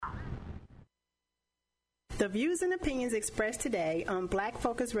The views and opinions expressed today on Black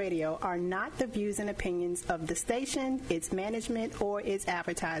Focus Radio are not the views and opinions of the station, its management, or its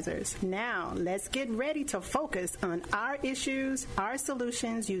advertisers. Now, let's get ready to focus on our issues, our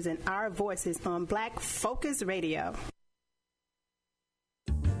solutions, using our voices on Black Focus Radio.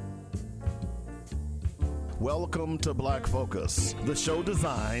 Welcome to Black Focus, the show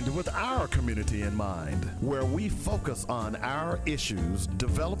designed with our community in mind, where we focus on our issues,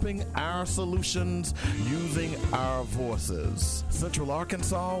 developing our solutions, using our voices. Central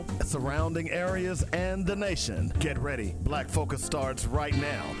Arkansas, surrounding areas, and the nation. Get ready. Black Focus starts right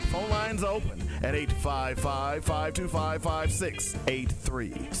now. Phone lines open at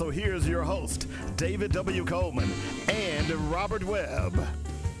 855-525-5683. So here's your host, David W. Coleman and Robert Webb.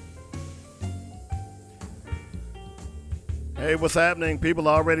 Hey, what's happening? People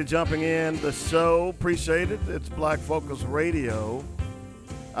already jumping in the show. Appreciate it. It's Black Focus Radio.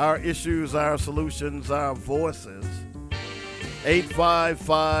 Our issues, our solutions, our voices.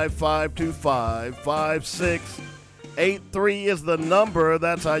 855-525-5683 is the number.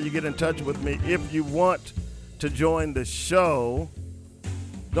 That's how you get in touch with me if you want to join the show.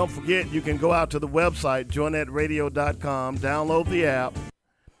 Don't forget, you can go out to the website, joinetradio.com, download the app.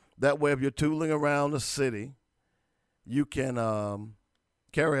 That way, if you're tooling around the city, you can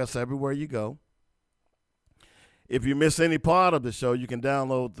carry us everywhere you go. If you miss any part of the show, you can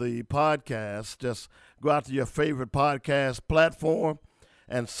download the podcast. Just go out to your favorite podcast platform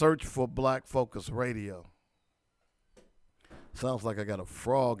and search for Black Focus Radio. Sounds like I got a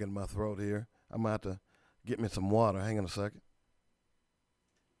frog in my throat here. I'm going to have to get me some water. Hang on a second.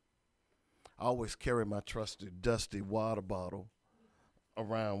 I always carry my trusty, dusty water bottle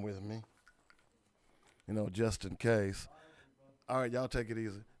around with me, just in case. All right, y'all take it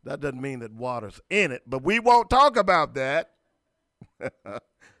easy. That doesn't mean that water's in it, but we won't talk about that.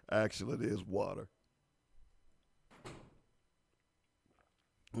 Actually, it is water.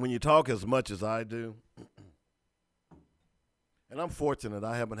 When you talk as much as I do, and I'm fortunate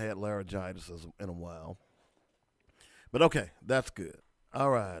I haven't had laryngitis in a while. But okay, that's good. All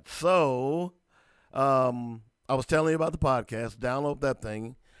right, so I was telling you about the podcast. Download that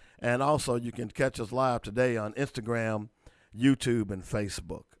thing. And also, you can catch us live today on Instagram, YouTube, and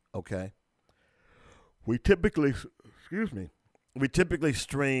Facebook, okay? We typically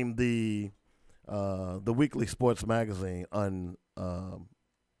stream the weekly sports magazine on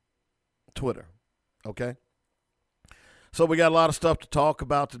Twitter, okay? So we got a lot of stuff to talk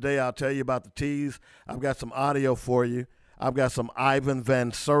about today. I'll tell you about the teas. I've got some audio for you. I've got some Ivan Van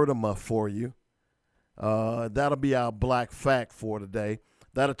Sertima for you. That'll be our black fact for today.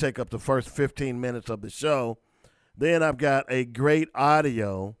 That'll take up the first 15 minutes of the show. Then I've got a great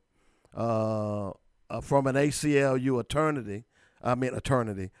audio from an ACLU attorney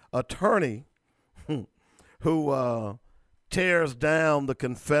who tears down the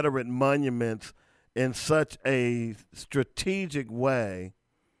Confederate monuments in such a strategic way.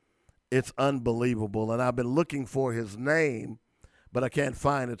 It's unbelievable. And I've been looking for his name, but I can't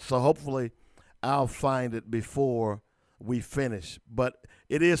find it. So hopefully I'll find it before we finish. But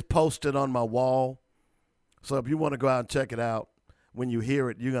it is posted on my wall. So if you want to go out and check it out, when you hear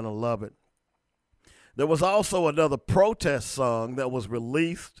it, you're going to love it. There was also another protest song that was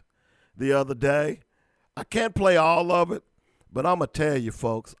released the other day. I can't play all of it, but I'm going to tell you,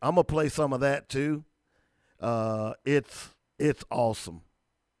 folks, I'm going to play some of that too. It's awesome.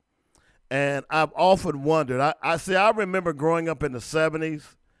 And I've often wondered, I remember growing up in the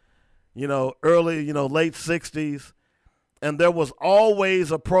 70s, early, late 60s, and there was always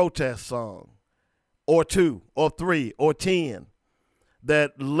a protest song or two or three or 10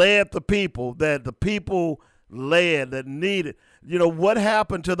 that led the people, that the people led, that needed. What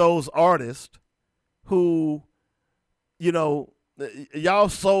happened to those artists who, y'all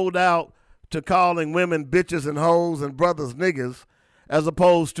sold out to calling women bitches and hoes and brothers niggas, as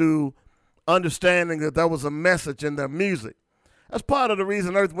opposed to understanding that there was a message in their music. That's part of the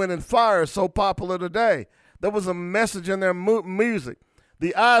reason Earth, Wind, and Fire is so popular today. There was a message in their music.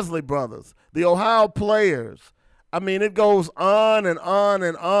 The Isley Brothers, the Ohio Players. I mean, it goes on and on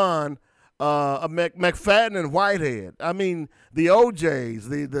and on. McFadden and Whitehead. I mean, the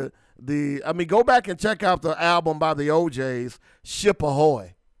OJs. Go back and check out the album by the OJs, Ship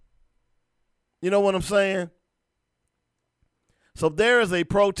Ahoy. You know what I'm saying? So there is a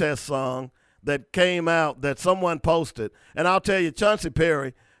protest song that came out that someone posted. And I'll tell you, Chauncey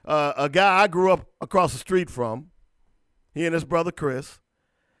Perry, a guy I grew up across the street from, he and his brother Chris,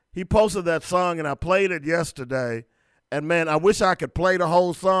 he posted that song, and I played it yesterday. And, man, I wish I could play the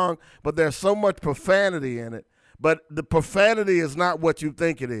whole song, but there's so much profanity in it. But the profanity is not what you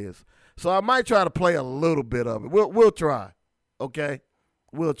think it is. So I might try to play a little bit of it. We'll try, okay?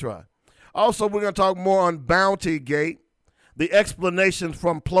 We'll try. Also, we're going to talk more on Bounty Gate. The explanation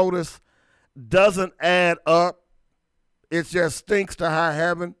from Plotus doesn't add up. It just stinks to high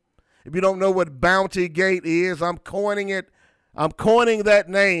heaven. If you don't know what Bounty Gate is, I'm coining it. I'm coining that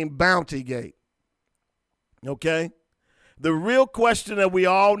name, Bounty Gate. Okay? The real question that we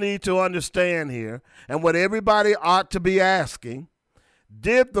all need to understand here, and what everybody ought to be asking,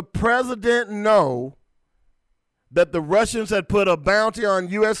 did the president know that the Russians had put a bounty on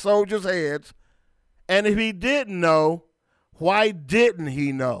U.S. soldiers' heads? And if he didn't know, why didn't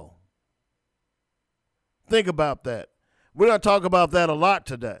he know? Think about that. We're going to talk about that a lot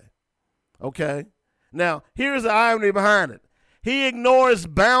today. Okay? Now, here's the irony behind it. He ignores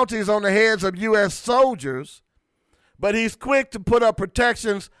bounties on the heads of U.S. soldiers, but he's quick to put up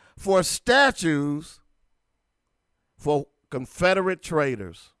protections for statues for Confederate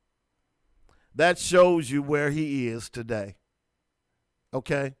traitors. That shows you where he is today.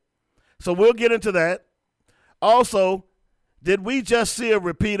 Okay? So we'll get into that. Also, did we just see a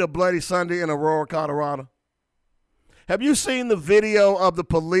repeat of Bloody Sunday in Aurora, Colorado? Have you seen the video of the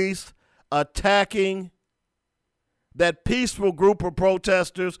police attacking that peaceful group of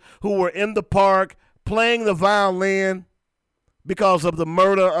protesters who were in the park playing the violin because of the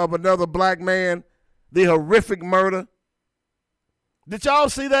murder of another black man, the horrific murder? Did y'all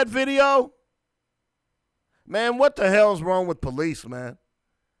see that video? Man, what the hell's wrong with police, man?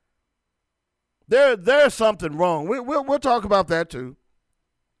 There's something wrong. We'll talk about that too.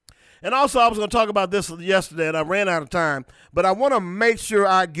 And also, I was going to talk about this yesterday, and I ran out of time, but I want to make sure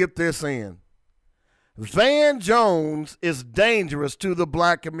I get this in. Van Jones is dangerous to the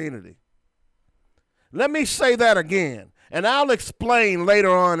black community. Let me say that again, and I'll explain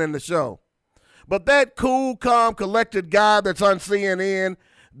later on in the show. But that cool, calm, collected guy that's on CNN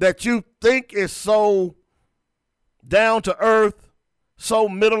that you think is so down to earth, so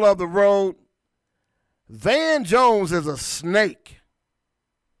middle of the road, Van Jones is a snake.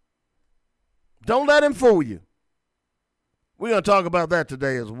 Don't let him fool you. We're going to talk about that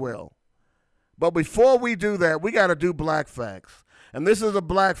today as well. But before we do that, we got to do black facts. And this is a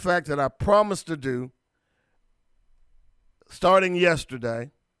black fact that I promised to do starting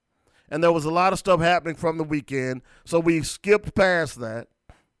yesterday. And there was a lot of stuff happening from the weekend, so we skipped past that.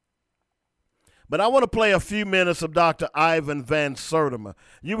 But I want to play a few minutes of Dr. Ivan Van Sertima.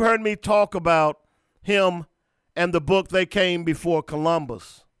 You've heard me talk about him and the book They Came Before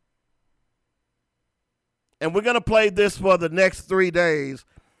Columbus. And we're going to play this for the next 3 days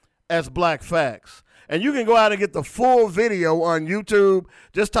as Black Facts. And you can go out and get the full video on YouTube.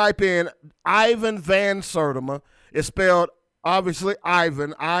 Just type in Ivan Van Sertima. It's spelled, obviously,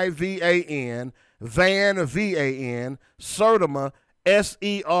 Ivan, I-V-A-N, Van, V-A-N, Sertima,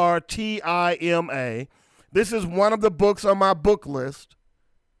 S-E-R-T-I-M-A. This is one of the books on my book list.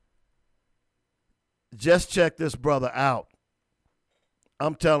 Just check this brother out.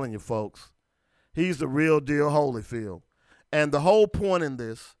 I'm telling you, folks. He's the real deal Holyfield. And the whole point in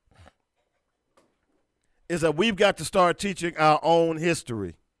this is that we've got to start teaching our own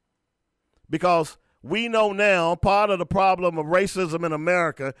history. Because we know now part of the problem of racism in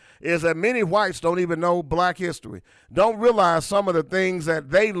America is that many whites don't even know black history, don't realize some of the things that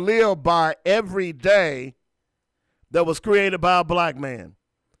they live by every day that was created by a black man.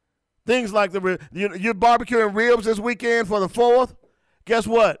 Things like you're barbecuing ribs this weekend for the 4th. Guess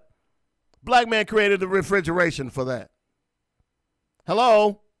what? Black man created the refrigeration for that.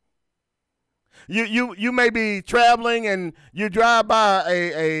 Hello? You may be traveling and you drive by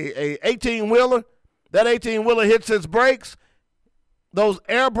a 18-wheeler. That 18-wheeler hits its brakes. Those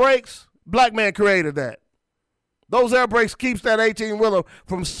air brakes, black man created that. Those air brakes keeps that 18-wheeler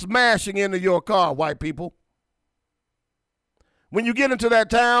from smashing into your car, white people. When you get into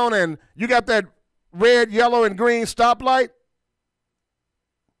that town and you got that red, yellow, and green stoplight,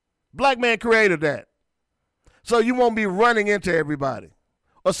 black man created that. So you won't be running into everybody,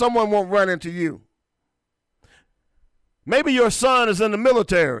 or someone won't run into you. Maybe your son is in the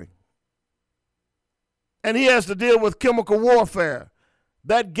military and he has to deal with chemical warfare.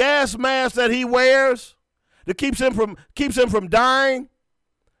 That gas mask that he wears that keeps him from dying,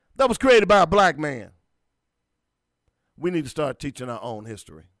 that was created by a black man. We need to start teaching our own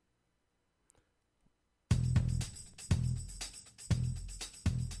history.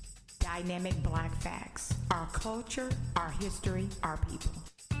 Dynamic Black Facts. Our culture, our history, our people.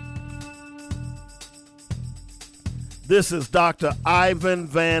 This is Dr. Ivan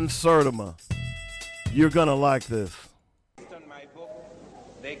Van Sertima. You're going to like this. Based on my book,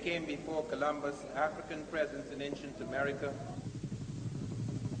 They Came Before Columbus, African Presence in Ancient America.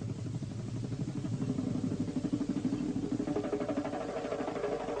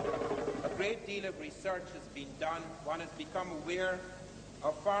 great deal of research has been done. One has become aware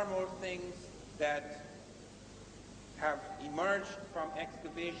of far more things that have emerged from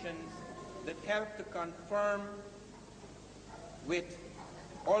excavations that help to confirm with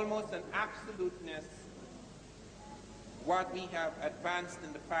almost an absoluteness what we have advanced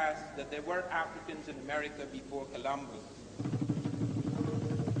in the past, that there were Africans in America before Columbus.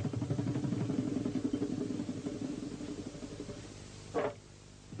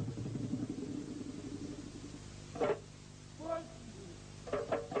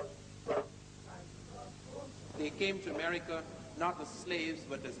 They came to America not as slaves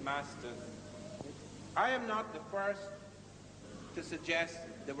but as masters. I am not the first to suggest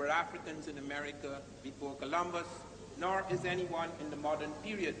there were Africans in America before Columbus, nor is anyone in the modern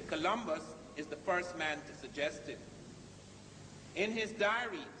period. Columbus is the first man to suggest it. In his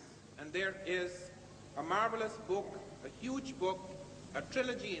diaries, and there is a marvelous book, a huge book, a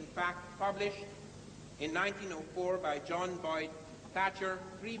trilogy in fact, published in 1904 by John Boyd Thatcher,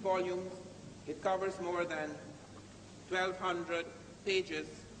 3 volumes. It covers more than 1,200 pages,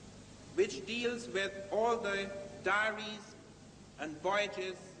 which deals with all the diaries and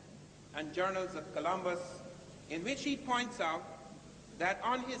voyages and journals of Columbus, in which he points out that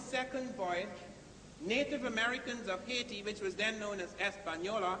on his second voyage, Native Americans of Haiti, which was then known as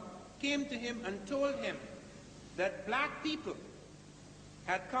Hispaniola, came to him and told him that black people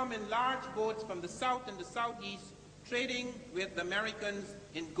had come in large boats from the south and the southeast, trading with the Americans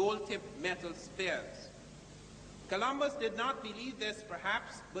in gold-tipped metal spears. Columbus did not believe this,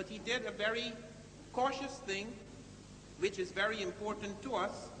 perhaps, but he did a very cautious thing, which is very important to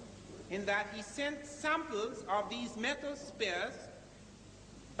us, in that he sent samples of these metal spears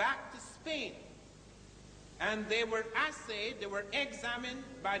back to Spain. And they were assayed, they were examined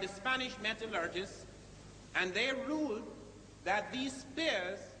by the Spanish metallurgists, and they ruled that these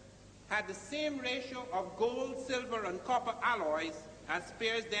spears had the same ratio of gold, silver, and copper alloys as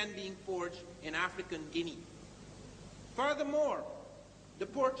spears then being forged in African Guinea. Furthermore, the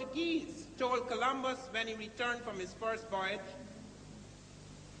Portuguese told Columbus when he returned from his first voyage,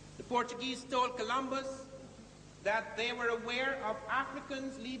 the Portuguese told Columbus that they were aware of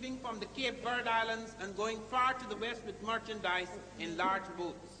Africans leaving from the Cape Verde Islands and going far to the west with merchandise in large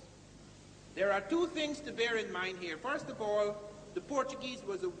boats. There are 2 things to bear in mind here. First of all, the Portuguese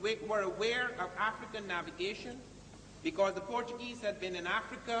were aware of African navigation because the Portuguese had been in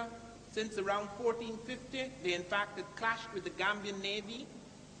Africa since around 1450. They in fact had clashed with the Gambian Navy.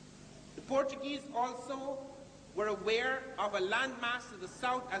 The Portuguese also were aware of a landmass to the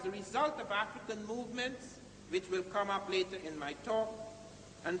south as a result of African movements, which will come up later in my talk.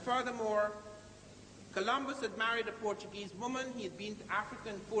 And furthermore, Columbus had married a Portuguese woman. He had been to Africa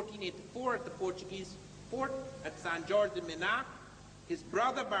in 1484 at the Portuguese fort at San Jorge de Minas. His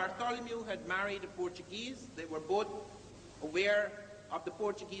brother Bartholomew had married a Portuguese. They were both aware of the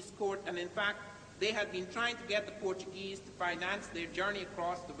Portuguese court, and in fact, they had been trying to get the Portuguese to finance their journey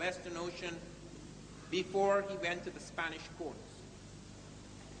across the Western Ocean before he went to the Spanish courts.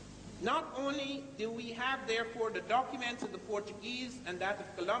 Not only do we have, therefore, the documents of the Portuguese and that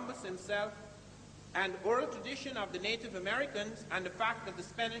of Columbus himself, and oral tradition of the Native Americans, and the fact that the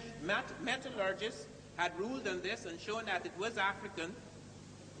Spanish metallurgists had ruled on this and shown that it was African,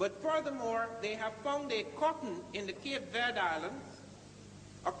 but furthermore, they have found a cotton in the Cape Verde Islands,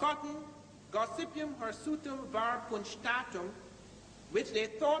 a cotton, Gossypium hirsutum var punctatum, which they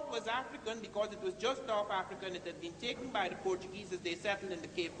thought was African because it was just off Africa and it had been taken by the Portuguese as they settled in the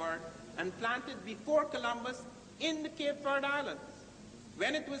Cape Verde and planted before Columbus in the Cape Verde Islands.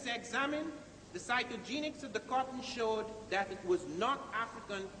 When it was examined, the cytogenics of the cotton showed that it was not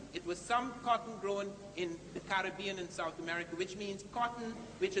African, it was some cotton grown in the Caribbean and South America, which means cotton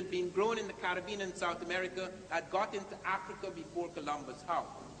which had been grown in the Caribbean and South America had got into Africa before Columbus how.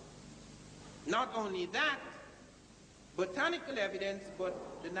 Not only that, botanical evidence,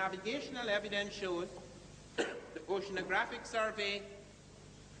 but the navigational evidence shows, the oceanographic survey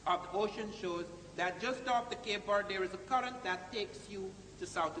of the ocean shows that just off the Cape Verde there is a current that takes you to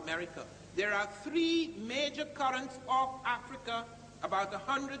South America. There are 3 major currents off Africa, about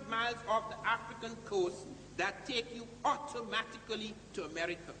 100 miles off the African coast, that take you automatically to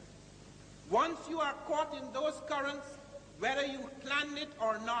America. Once you are caught in those currents, whether you planned it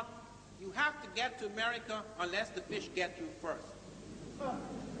or not, you have to get to America unless the fish get you first.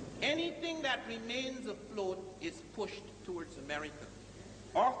 Anything that remains afloat is pushed towards America.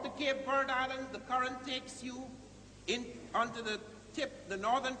 Off the Cape Verde Islands, the current takes you in onto the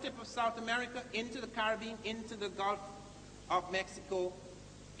northern tip of South America, into the Caribbean, into the Gulf of Mexico,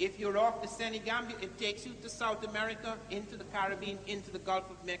 If you're off the Senegambia, it takes you to South America, into the Caribbean, into the Gulf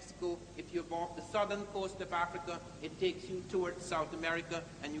of Mexico. If you're off the southern coast of Africa, it takes you towards South America,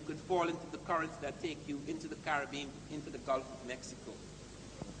 and you could fall into the currents that take you into the Caribbean, into the Gulf of Mexico.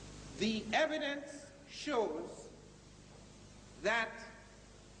 The evidence shows that,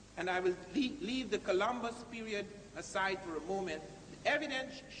 and I will leave the Columbus period aside for a moment, the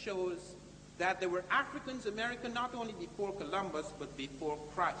evidence shows that there were Africans American not only before Columbus, but before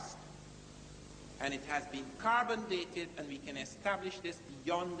Christ. And it has been carbon dated, and we can establish this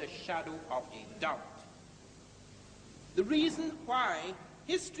beyond the shadow of a doubt. The reason why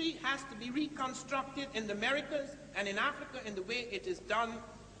history has to be reconstructed in the Americas and in Africa in the way it is done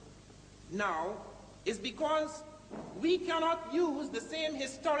now is because we cannot use the same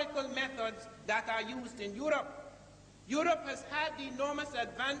historical methods that are used in Europe. Europe has had the enormous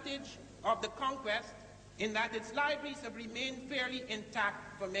advantage of the conquest in that its libraries have remained fairly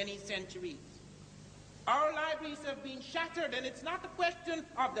intact for many centuries. Our libraries have been shattered, and it's not a question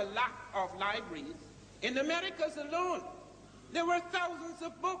of the lack of libraries. In the Americas alone, there were thousands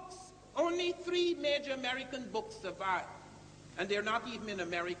of books. Only 3 major American books survive, and they're not even in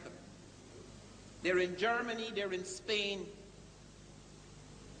America. They're in Germany, they're in Spain.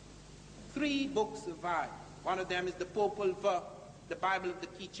 3 books survive. One of them is the Popol Vuh, the Bible of the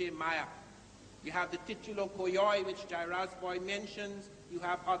Quiche Maya. You have the Titulo Koyoi, which Jairus Boy mentions. You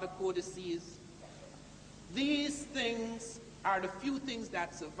have other codices. These things are the few things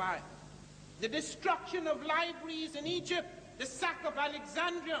that survive. The destruction of libraries in Egypt, the sack of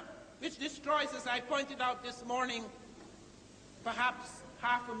Alexandria, which destroys, as I pointed out this morning, perhaps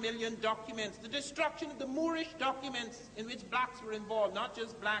 500,000 documents. The destruction of the Moorish documents in which blacks were involved, not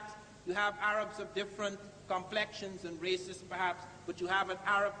just blacks. You have Arabs of different complexions and races perhaps, but you have an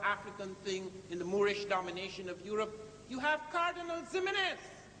Arab-African thing in the Moorish domination of Europe. You have Cardinal Ximenes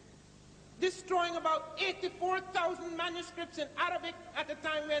destroying about 84,000 manuscripts in Arabic at a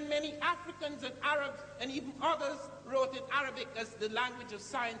time when many Africans and Arabs and even others wrote in Arabic as the language of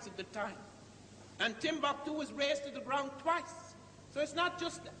science of the time. And Timbuktu was razed to the ground twice. So it's not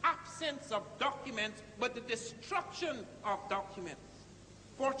just the absence of documents, but the destruction of documents.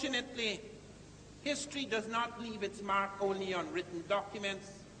 Fortunately, history does not leave its mark only on written documents.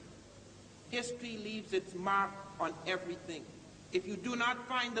 History leaves its mark on everything. If you do not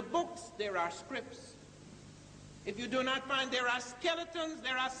find the books, there are scripts. If you do not find, there are skeletons,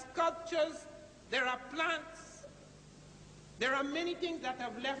 there are sculptures, there are plants. There are many things that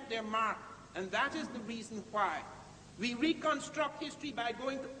have left their mark, and that is the reason why we reconstruct history by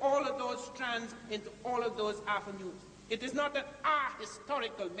going to all of those strands, into all of those avenues. It is not an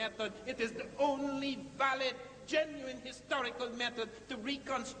historical method. It is the only valid, genuine historical method to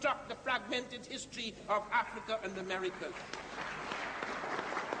reconstruct the fragmented history of Africa and America.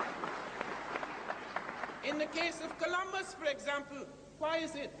 In the case of Columbus, for example, why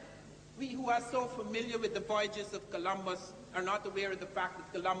is it we who are so familiar with the voyages of Columbus are not aware of the fact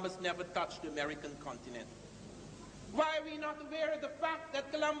that Columbus never touched the American continent? Why are we not aware of the fact that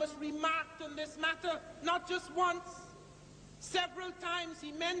Columbus remarked on this matter not just once? Several times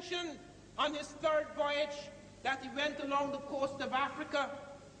he mentioned on his 3rd voyage that he went along the coast of Africa,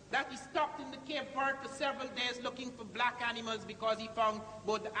 that he stopped in the Cape Verde for several days looking for black animals because he found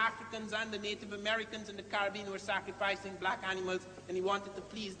both the Africans and the Native Americans in the Caribbean were sacrificing black animals, and he wanted to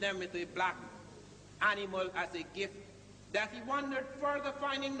please them with a black animal as a gift. That he wandered further,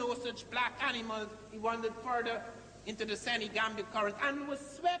 finding no such black animals. He wandered further into the Senegambia current and was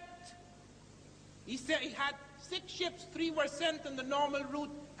swept. He said he had 6 ships, 3 were sent on the normal route,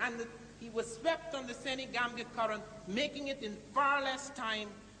 and he was swept on the Senegambia current, making it in far less time,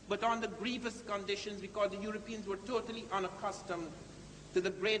 but under grievous conditions because the Europeans were totally unaccustomed to the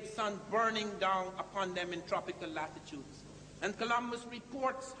great sun burning down upon them in tropical latitudes. And Columbus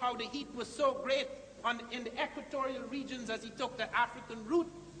reports how the heat was so great in the equatorial regions as he took the African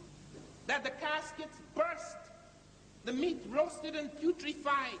route that the caskets burst, the meat roasted and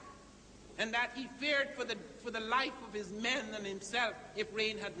putrefied, and that he feared for the life of his men and himself if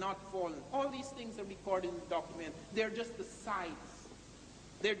rain had not fallen. All these things are recorded in the document. They're just the sides.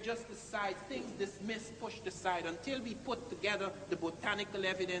 They're just the sides, things dismissed, pushed aside, until we put together the botanical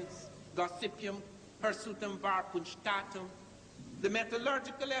evidence, Gossypium, Hirsutum var Punchtatum, the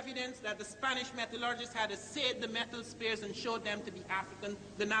metallurgical evidence that the Spanish metallurgists had assayed the metal spears and showed them to be African,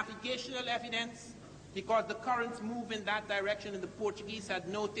 the navigational evidence, because the currents move in that direction, and the Portuguese had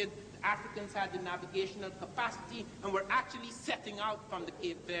noted the Africans had the navigational capacity and were actually setting out from the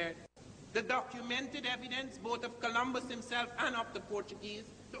Cape Verde. The documented evidence, both of Columbus himself and of the Portuguese,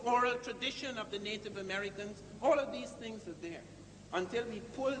 the oral tradition of the Native Americans, all of these things are there. until we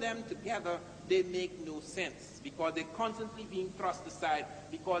pull them together, they make no sense because they're constantly being thrust aside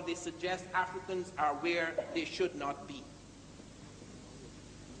because they suggest Africans are where they should not be.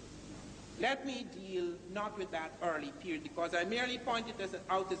 Let me deal not with that early period because I merely pointed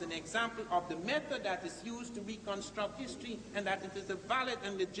out as an example of the method that is used to reconstruct history and that it is a valid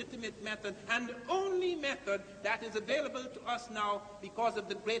and legitimate method and the only method that is available to us now because of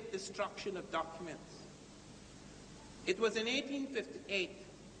the great destruction of documents. It was in 1858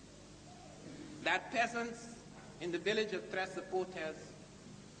 that peasants in the village of Tres Zapotes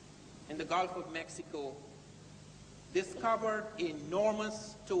in the Gulf of Mexico discovered an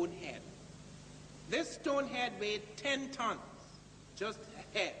enormous stone head. This stone head weighed 10 tons, just a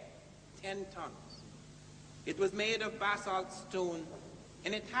head, 10 tons. It was made of basalt stone,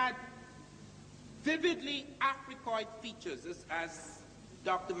 and it had vividly Africoid features, as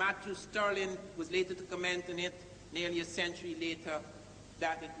Dr. Matthew Sterling was later to comment on it nearly a century later,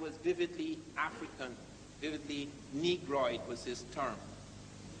 that it was vividly African, vividly Negroid was his term.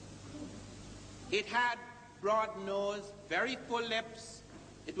 It had broad nose, very full lips.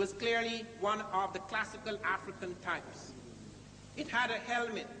 It was clearly one of the classical African types. It had a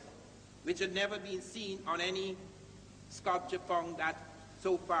helmet, which had never been seen on any sculpture found that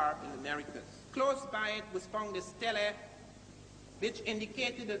so far in the Americas. Close by it was found a stele, which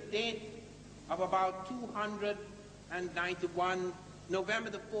indicated a date of about 291,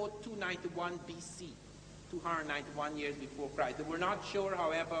 November the 4th, 291 BC, 291 years before Christ. They were not sure,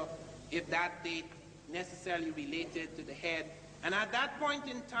 however, if that date necessarily related to the head. And at that point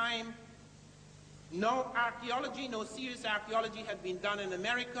in time, no archaeology, no serious archaeology had been done in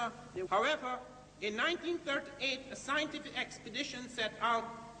America. However, in 1938, a scientific expedition set out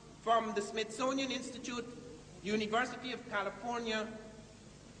from the Smithsonian Institute, University of California,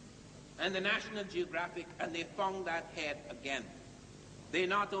 and the National Geographic, and they found that head again. They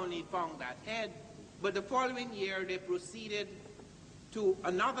not only found that head, but the following year they proceeded to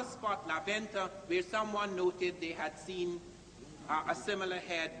another spot, La Venta, where someone noted they had seen a similar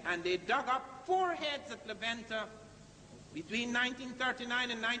head, and they dug up 4 heads at La Venta. Between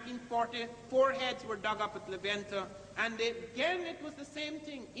 1939 and 1940, 4 heads were dug up at La Venta, and again it was the same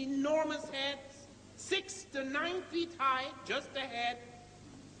thing. Enormous heads, 6 to 9 feet high, just a head,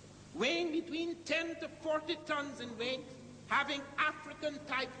 weighing between 10 to 40 tons in weight, having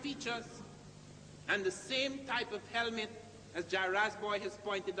African-type features, and the same type of helmet, as Jairaj Boy has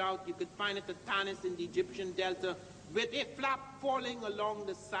pointed out. You could find it at Tanis in the Egyptian Delta, with a flap falling along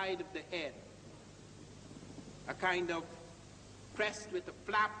the side of the head. A kind of crest with a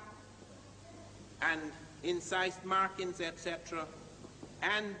flap and incised markings, etc.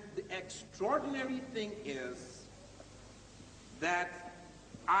 And the extraordinary thing is that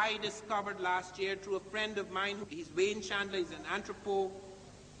I discovered last year through a friend of mine, he's Wayne Chandler, he's an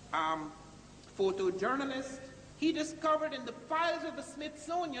photojournalist. He discovered in the files of the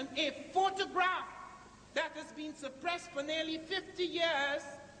Smithsonian a photograph that has been suppressed for nearly 50 years,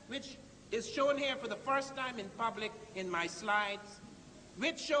 which is shown here for the first time in public in my slides,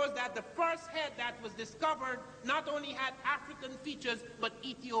 which shows that the first head that was discovered not only had African features, but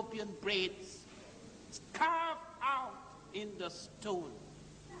Ethiopian braids, carved out in the stone.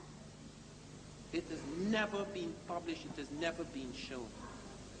 It has never been published, it has never been shown.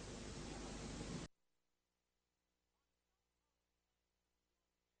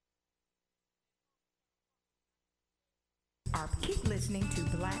 Keep listening to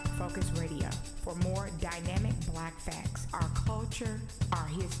Black Focus Radio for more dynamic Black facts, our culture, our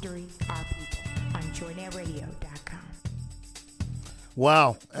history, our people on joynetradio.com.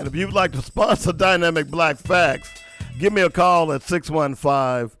 Wow. And if you'd like to sponsor Dynamic Black Facts, give me a call at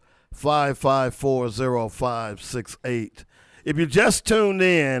 615-554-0568. If you just tuned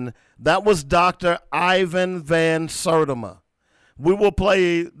in, that was Dr. Ivan Van Sertima. We will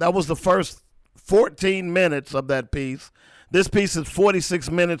play, that was the first 14 minutes of that piece. This piece is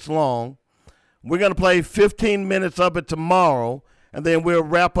 46 minutes long. We're going to play 15 minutes of it tomorrow, and then we'll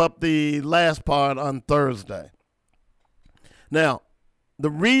wrap up the last part on Thursday. Now, the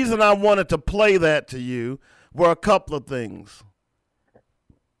reason I wanted to play that to you were a couple of things.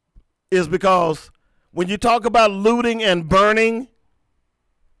 Is because when you talk about looting and burning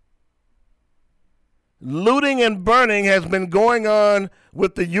has been going on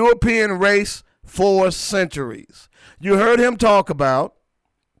with the European race for centuries. You heard him talk about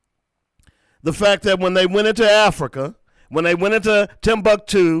the fact that when they went into Africa, when they went into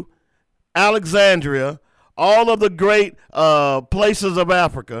Timbuktu, Alexandria, all of the great places of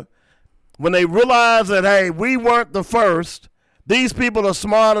Africa, when they realized that, hey, we weren't the first, these people are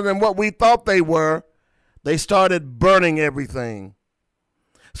smarter than what we thought they were, they started burning everything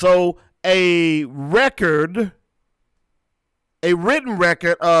So a written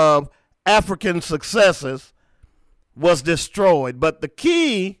record of African successes was destroyed. But the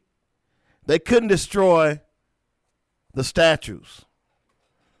key, they couldn't destroy the statues.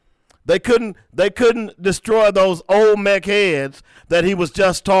 They couldn't destroy those Olmec heads that he was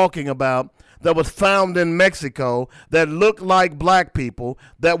just talking about, that was found in Mexico, that looked like black people,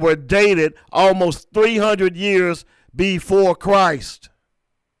 that were dated almost 300 years before Christ.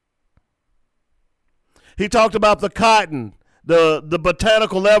 He talked about the cotton, the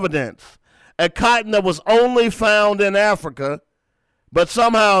botanical evidence, a cotton that was only found in Africa, but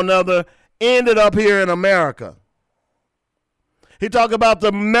somehow or another ended up here in America. He talked about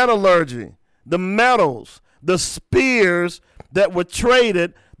the metallurgy, the metals, the spears that were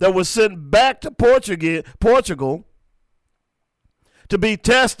traded, that were sent back to Portugal to be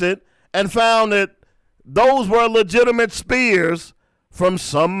tested, and found that those were legitimate spears from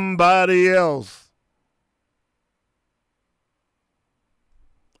somebody else.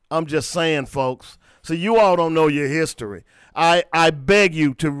 I'm just saying, folks. So you all don't know your history. I beg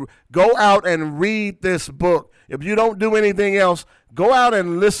you to go out and read this book. If you don't do anything else, go out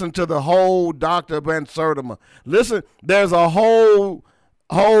and listen to the whole Dr. Van Sertima. Listen, there's a whole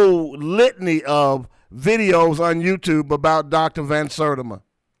litany of videos on YouTube about Dr. Van Sertima.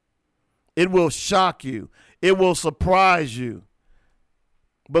 It will shock you. It will surprise you.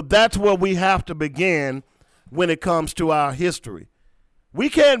 But that's where we have to begin when it comes to our history. We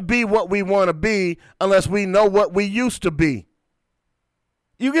can't be what we want to be unless we know what we used to be.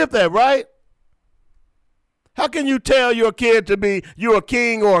 You get that, right? How can you tell your kid to be you're a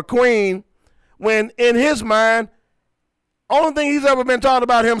king or a queen when in his mind, only thing he's ever been taught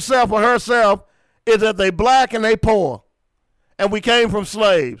about himself or herself is that they black and they poor and we came from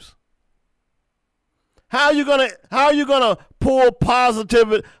slaves? How are you gonna pull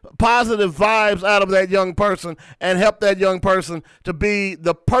positive vibes out of that young person and help that young person to be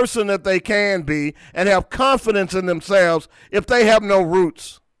the person that they can be and have confidence in themselves if they have no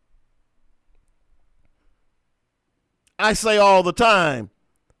roots? I say all the time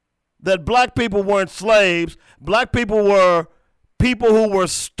that black people weren't slaves. Black people were people who were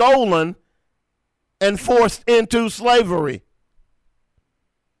stolen and forced into slavery.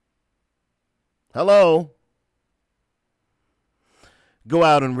 Hello? Go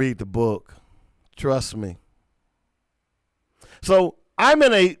out and read the book. Trust me. So I'm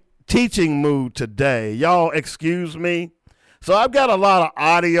in a teaching mood today. Y'all excuse me. So I've got a lot of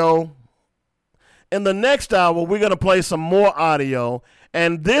audio. In the next hour, we're going to play some more audio.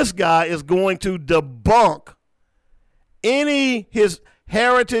 And this guy is going to debunk his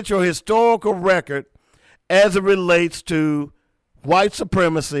heritage or historical record as it relates to white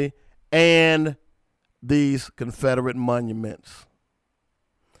supremacy and these Confederate monuments.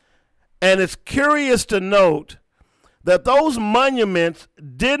 And it's curious to note that those monuments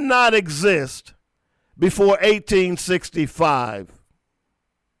did not exist before 1865.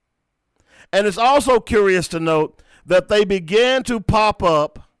 And it's also curious to note that they began to pop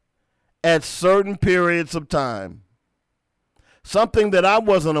up at certain periods of time. Something that I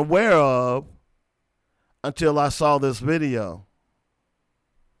wasn't aware of until I saw this video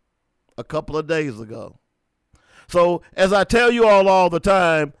a couple of days ago. So as I tell you all the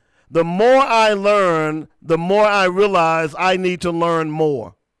time, the more I learn, the more I realize I need to learn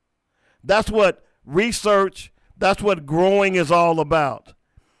more. That's what research, that's what growing is all about.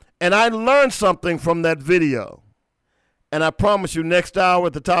 And I learned something from that video. And I promise you, next hour,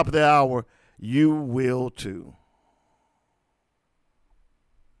 at the top of the hour, you will too.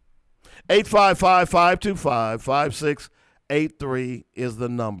 855-525-5683 is the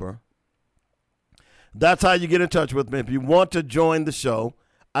number. That's how you get in touch with me. If you want to join the show,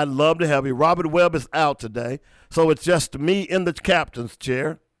 I'd love to have you. Robert Webb is out today, so it's just me in the captain's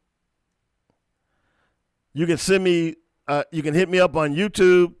chair. You can send me, you can hit me up on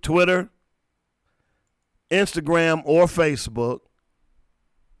YouTube, Twitter, Instagram, or Facebook.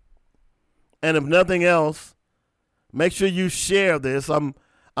 And if nothing else, make sure you share this. I'm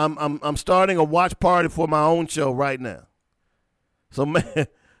starting a watch party for my own show right now. So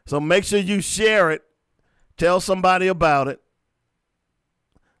make sure you share it. Tell somebody about it.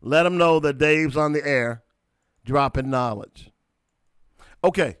 Let them know that Dave's on the air, dropping knowledge.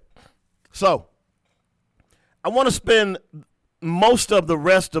 Okay, so I want to spend most of the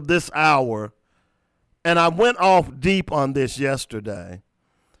rest of this hour, and I went off deep on this yesterday.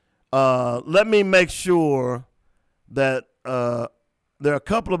 Let me make sure that there are a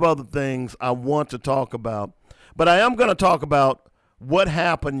couple of other things I want to talk about, but I am going to talk about what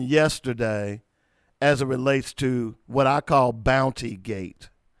happened yesterday as it relates to what I call Bounty Gate.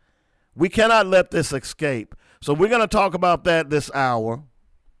 We cannot let this escape. So we're going to talk about that this hour.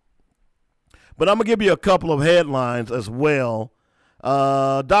 But I'm going to give you a couple of headlines as well.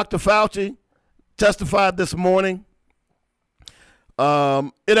 Dr. Fauci testified this morning.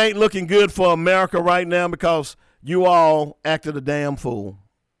 It ain't looking good for America right now because you all acted a damn fool.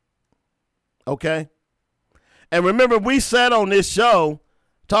 Okay? And remember, we sat on this show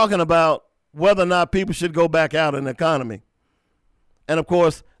talking about whether or not people should go back out in the economy. And, of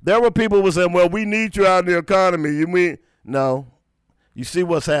course, there were people who were saying, well, we need you out in the economy. No. You see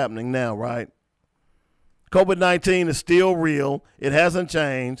what's happening now, right? COVID-19 is still real. It hasn't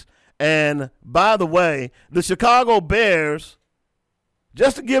changed. And, by the way, the Chicago Bears,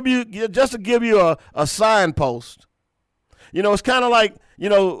 just to give you a signpost, it's kind of like,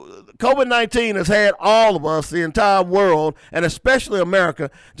 COVID-19 has had all of us, the entire world, and especially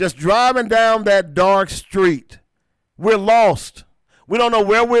America, just driving down that dark street. We're lost. We don't know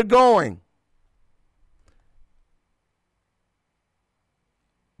where we're going.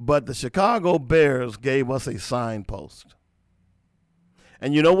 But the Chicago Bears gave us a signpost.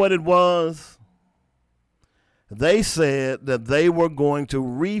 And you know what it was? They said that they were going to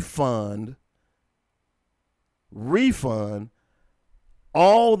refund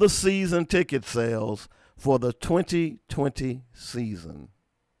all the season ticket sales for the 2020 season.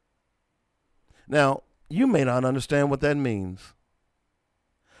 Now, you may not understand what that means,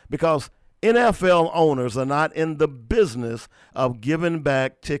 because NFL owners are not in the business of giving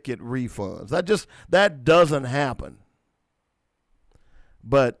back ticket refunds. That doesn't happen.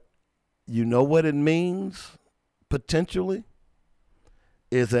 But you know what it means, potentially,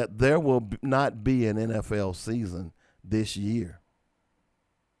 is that there will not be an NFL season this year.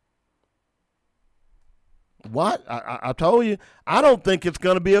 What? I told you, I don't think it's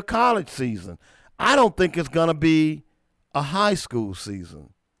going to be a college season. I don't think it's going to be a high school season.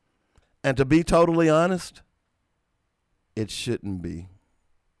 And to be totally honest, it shouldn't be.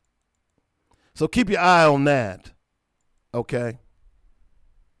 So keep your eye on that, okay?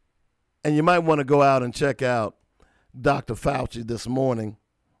 And you might want to go out and check out Dr. Fauci this morning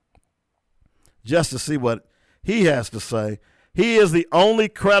just to see what he has to say. He is the only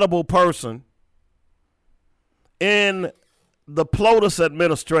credible person in the PLOTUS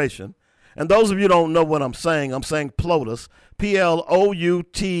administration. And those of you who don't know what I'm saying PLOTUS, P-L-O-T-U-S.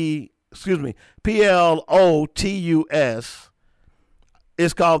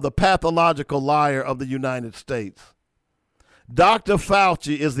 It's called the pathological liar of the United States. Dr.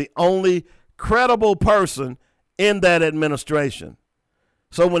 Fauci is the only credible person in that administration.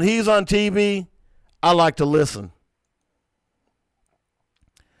 So when he's on TV, I like to listen.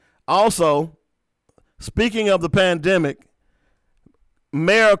 Also, speaking of the pandemic,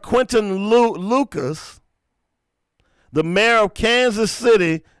 Mayor Quinton Lucas, the mayor of Kansas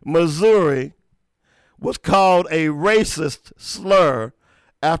City, Missouri, was called a racist slur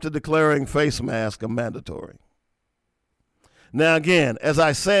after declaring face masks mandatory. Now, again, as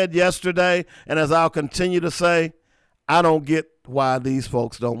I said yesterday, and as I'll continue to say, I don't get why these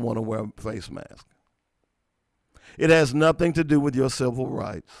folks don't want to wear face masks. It has nothing to do with your civil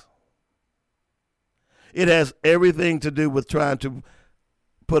rights. It has everything to do with trying to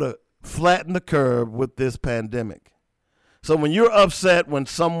flatten the curve with this pandemic. So when you're upset when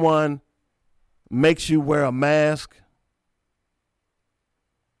someone makes you wear a mask,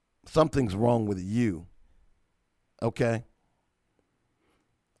 something's wrong with you, okay?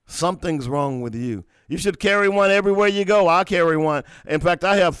 Something's wrong with you. You should carry one everywhere you go. I carry one. In fact,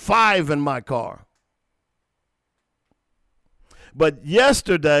 I have 5 in my car. But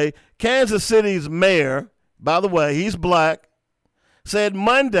yesterday, Kansas City's mayor, by the way, he's black, said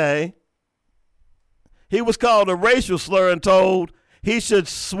Monday he was called a racial slur and told he should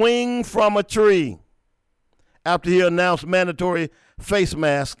swing from a tree after he announced mandatory face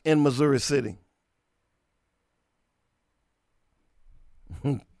masks in Missouri City.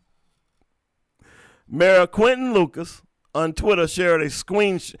 Mayor Quinton Lucas on Twitter shared a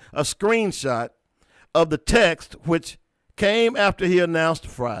screenshot of the text, which came after he announced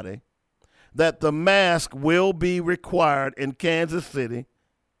Friday that the mask will be required in Kansas City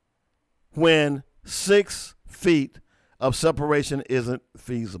when 6 feet of separation isn't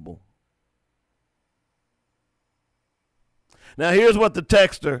feasible. Now, here's what the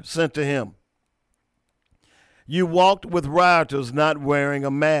texter sent to him. You walked with rioters not wearing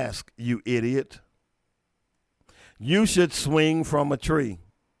a mask, you idiot. You should swing from a tree.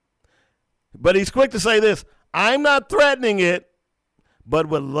 But he's quick to say this, I'm not threatening it, but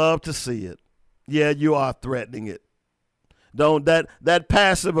would love to see it. Yeah, you are threatening it. That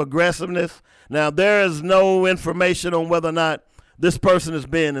passive aggressiveness. Now, there is no information on whether or not this person is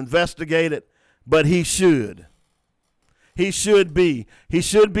being investigated, but he should. He should be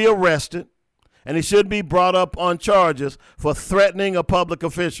arrested, and he should be brought up on charges for threatening a public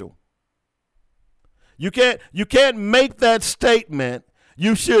official. You can't make that statement,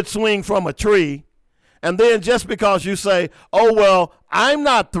 you should swing from a tree, and then just because you say, oh, well, I'm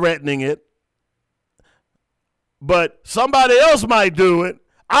not threatening it, but somebody else might do it,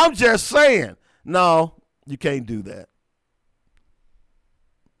 I'm just saying. No, you can't do that.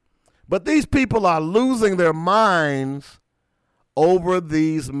 But these people are losing their minds over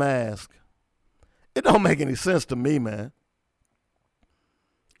these masks. It don't make any sense to me, man.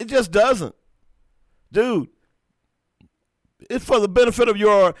 It just doesn't. Dude, it's for the benefit of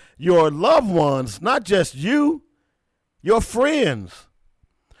your loved ones, not just you, your friends.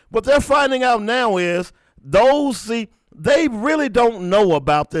 What they're finding out now is they really don't know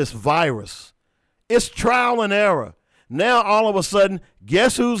about this virus. It's trial and error. Now, all of a sudden,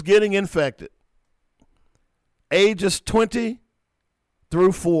 guess who's getting infected? Ages 20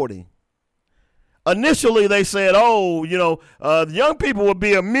 through 40. Initially, they said, the young people will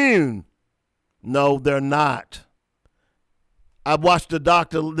be immune. No, they're not. I watched a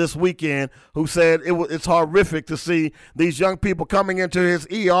doctor this weekend who said it's horrific to see these young people coming into his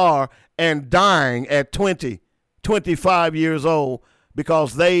ER and dying at 20, 25 years old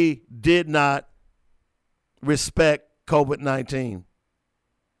because they did not respect COVID-19.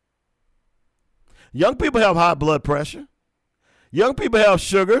 Young people have high blood pressure. Young people have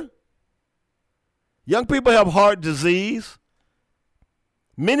sugar. Young people have heart disease.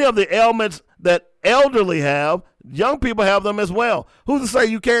 Many of the ailments that elderly have, young people have them as well. Who's to say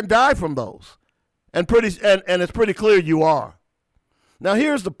you can't die from those? And it's pretty clear you are. Now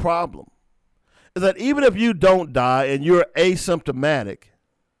here's the problem, is that even if you don't die and you're asymptomatic,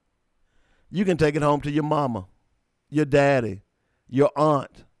 you can take it home to your mama, your daddy, your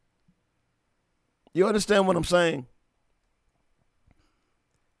aunt. You understand what I'm saying?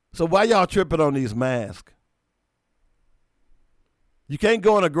 So why y'all tripping on these masks? You can't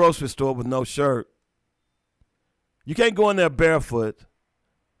go in a grocery store with no shirt. You can't go in there barefoot.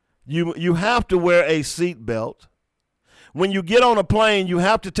 You have to wear a seat belt. When you get on a plane, you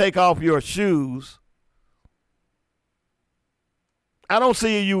have to take off your shoes. I don't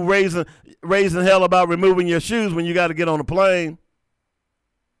see you raising hell about removing your shoes when you got to get on a plane.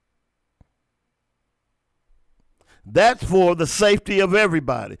 That's for the safety of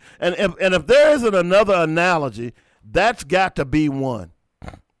everybody. And if there isn't another analogy, that's got to be one.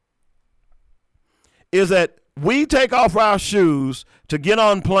 Is that we take off our shoes to get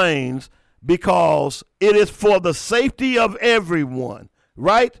on planes because it is for the safety of everyone,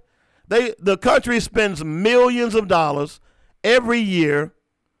 right? The country spends millions of dollars every year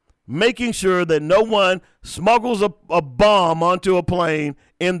making sure that no one smuggles a bomb onto a plane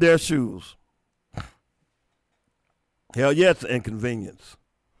in their shoes. Hell yeah, it's an inconvenience,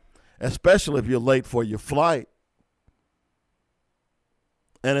 especially if you're late for your flight.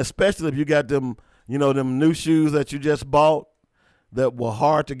 And especially if you got them new shoes that you just bought that were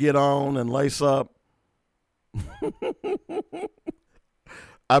hard to get on and lace up.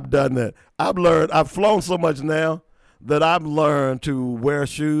 I've done that. I've flown so much now that I've learned to wear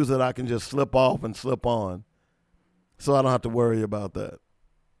shoes that I can just slip off and slip on. So I don't have to worry about that.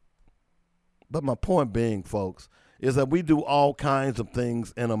 But my point being, folks, is that we do all kinds of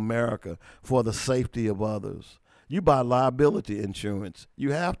things in America for the safety of others. You buy liability insurance.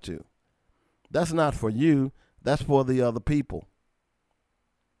 You have to. That's not for you. That's for the other people.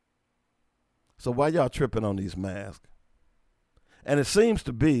 So why y'all tripping on these masks? And it seems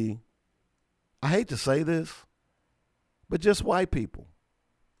to be, I hate to say this, but just white people.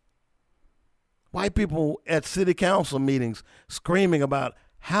 White people at city council meetings screaming about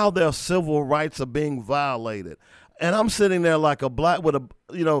how their civil rights are being violated. And I'm sitting there like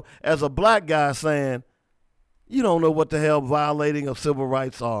as a black guy saying, you don't know what the hell violating of civil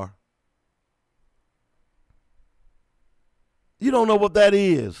rights are. You don't know what that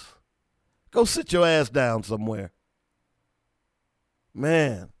is. Go sit your ass down somewhere.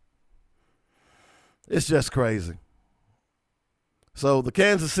 Man, it's just crazy. So the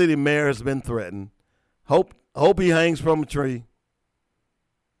Kansas City mayor has been threatened. Hope he hangs from a tree.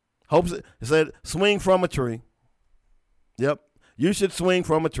 It said swing from a tree. Yep, you should swing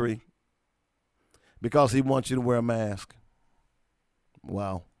from a tree because he wants you to wear a mask.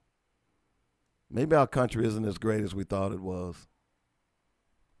 Wow. Maybe our country isn't as great as we thought it was.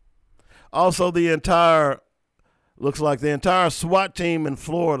 Also, looks like the entire SWAT team in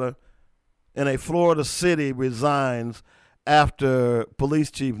Florida, in a Florida city, resigns after police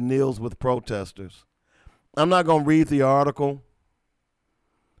chief kneels with protesters. I'm not going to read the article,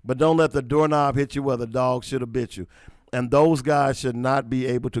 But don't let the doorknob hit you where the dog should have bit you. And those guys should not be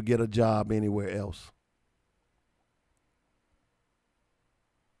able to get a job anywhere else.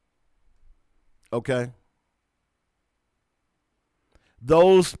 Okay?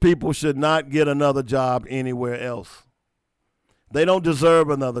 Those people should not get another job anywhere else. They don't deserve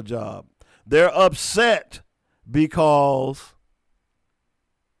another job. They're upset because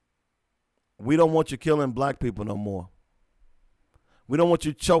we don't want you killing black people no more. We don't want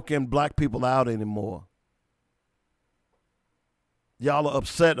you choking black people out anymore. Y'all are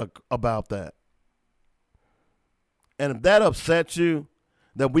upset about that. And if that upsets you,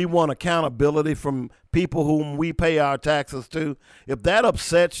 that we want accountability from people whom we pay our taxes to, if that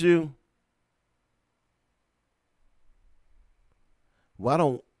upsets you, why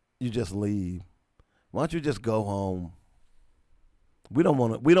don't you just leave? Why don't you just go home? We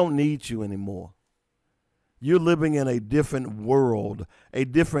don't need you anymore. You're living in a different world, a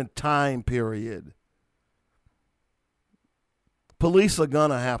different time period. Police are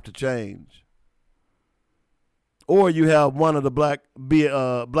going to have to change. Or you have one of the Black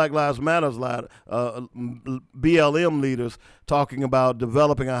Lives Matter BLM leaders talking about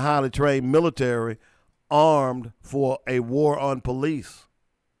developing a highly trained military armed for a war on police.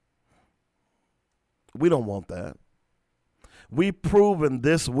 We don't want that. We've proven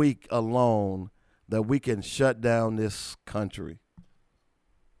this week alone that we can shut down this country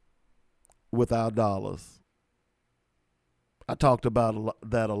with our dollars. I talked about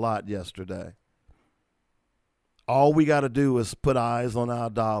that a lot yesterday. All we got to do is put eyes on our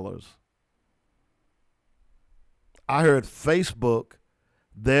dollars. I heard Facebook,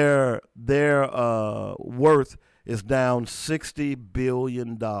 their worth is down $60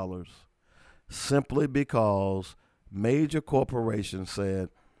 billion simply because major corporations said,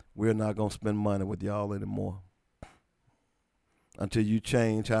 we're not going to spend money with y'all anymore until you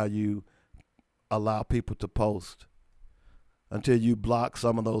change how you allow people to post, until you block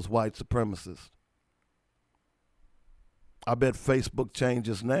some of those white supremacists. I bet Facebook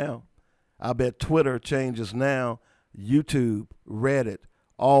changes now. I bet Twitter changes now. YouTube, Reddit,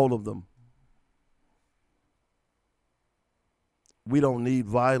 all of them. We don't need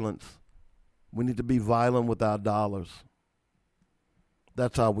violence. We need to be violent with our dollars.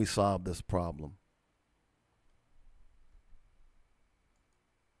 That's how we solve this problem.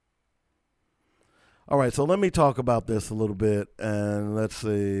 All right, so let me talk about this a little bit, and let's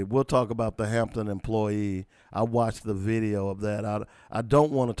see. We'll talk about the Hampton employee. I watched the video of that. I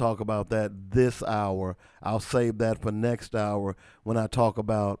don't want to talk about that this hour. I'll save that for next hour when I talk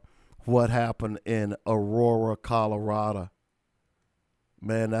about what happened in Aurora, Colorado.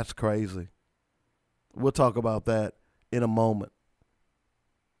 Man, that's crazy. We'll talk about that in a moment.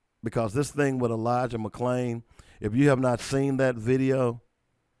 Because this thing with Elijah McClain, if you have not seen that video,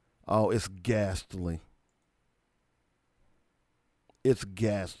 oh, it's ghastly. It's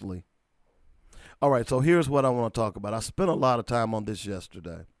ghastly. All right, so here's what I want to talk about. I spent a lot of time on this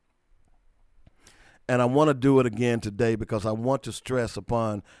yesterday. And I want to do it again today because I want to stress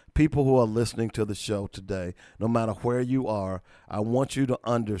upon people who are listening to the show today, no matter where you are, I want you to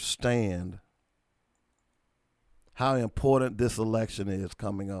understand how important this election is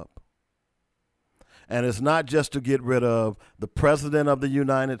coming up. And it's not just to get rid of the President of the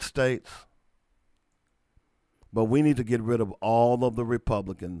United States, but we need to get rid of all of the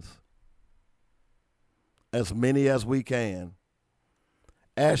Republicans, as many as we can.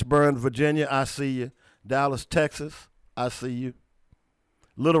 Ashburn, Virginia, I see you. Dallas, Texas, I see you.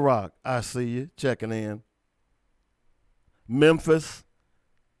 Little Rock, I see you, checking in. Memphis,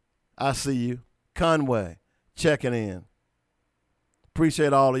 I see you. Conway, checking in.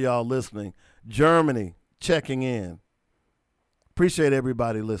 Appreciate all of y'all listening. Germany, checking in. Appreciate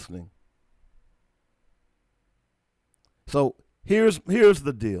everybody listening. So here's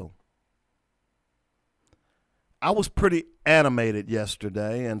the deal. I was pretty animated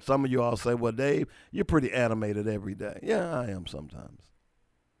yesterday, and some of you all say, well, Dave, you're pretty animated every day. Yeah, I am sometimes.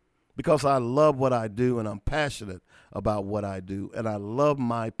 Because I love what I do, and I'm passionate about what I do, and I love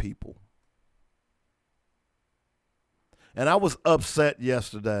my people. And I was upset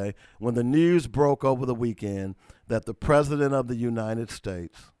yesterday when the news broke over the weekend that the President of the United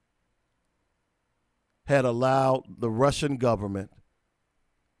States had allowed the Russian government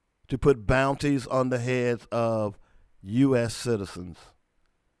to put bounties on the heads of U.S. citizens,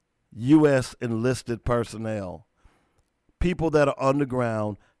 U.S. enlisted personnel, people that are on the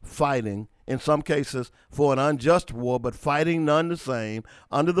ground fighting, in some cases for an unjust war, but fighting none the same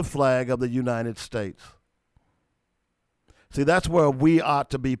under the flag of the United States. See, that's where we ought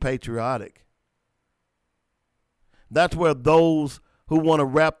to be patriotic. That's where those who want to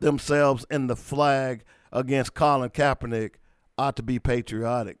wrap themselves in the flag against Colin Kaepernick ought to be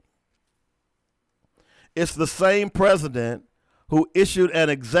patriotic. It's the same president who issued an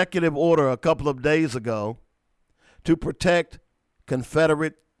executive order a couple of days ago to protect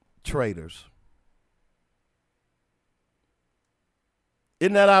Confederate traitors.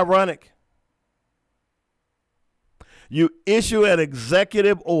 Isn't that ironic? You issue an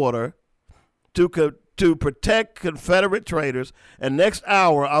executive order to protect Confederate traitors, and next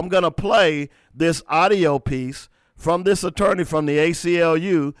hour I'm going to play this audio piece from this attorney from the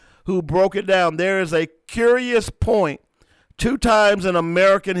ACLU who broke it down. There is a curious point 2 times in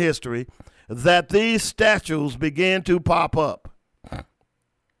American history that these statues began to pop up.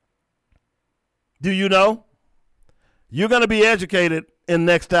 Do you know? You're going to be educated in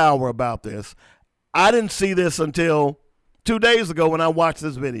next hour about this. I didn't see this until 2 days ago when I watched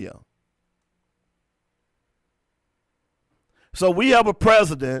this video. So we have a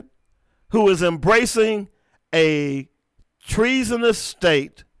president who is embracing a treasonous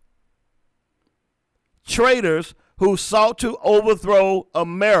state, traitors who sought to overthrow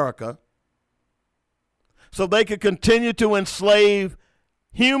America so they could continue to enslave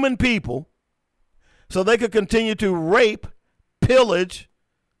human people, so they could continue to rape, pillage,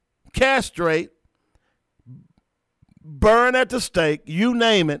 castrate, burn at the stake, you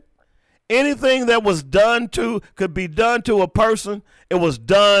name it. Anything that was done to, could be done to a person, it was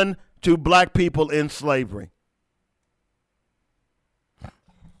done to black people in slavery.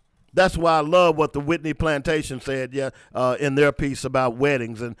 That's why I love what the Whitney Plantation said in their piece about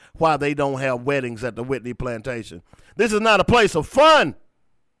weddings and why they don't have weddings at the Whitney Plantation. This is not a place of fun.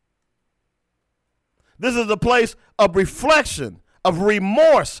 This is a place of reflection, of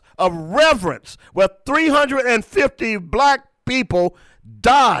remorse, of reverence, where 350 black people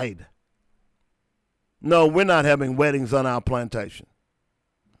died. No, we're not having weddings on our plantation.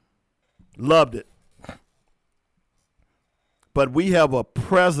 Loved it. But we have a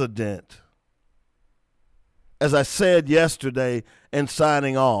president, as I said yesterday in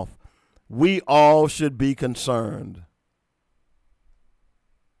signing off, we all should be concerned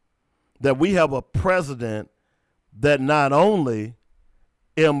that we have a president that not only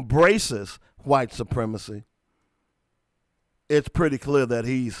embraces white supremacy, it's pretty clear that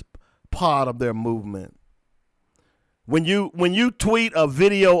he's part of their movement. When you tweet a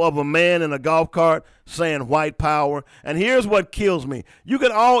video of a man in a golf cart saying white power, and here's what kills me. You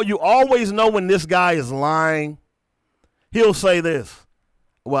always know when this guy is lying. He'll say this,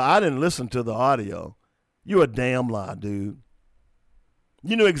 well, I didn't listen to the audio. You're a damn lie, dude.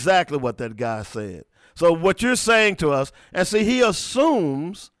 You knew exactly what that guy said. So what you're saying to us, and see, he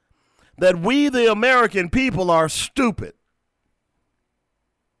assumes that we, the American people, are stupid.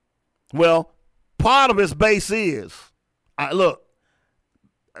 Well, part of his base is, look,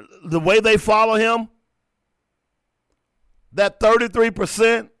 the way they follow him, that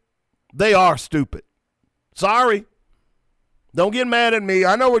 33%, they are stupid. Sorry. Don't get mad at me.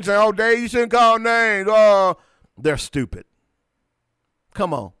 I know what you're saying. Oh, Dave, you shouldn't call names. They're stupid.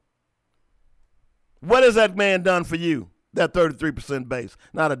 Come on. What has that man done for you, that 33% base?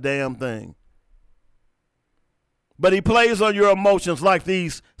 Not a damn thing. But he plays on your emotions like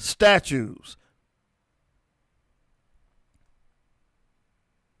these statues.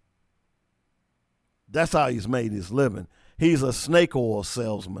 That's how he's made his living. He's a snake oil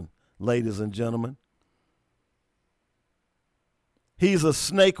salesman, ladies and gentlemen. He's a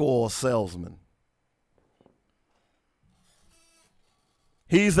snake oil salesman.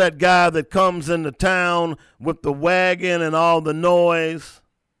 He's that guy that comes into town with the wagon and all the noise,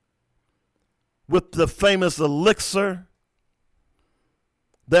 with the famous elixir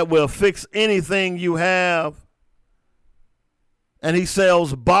that will fix anything you have. And he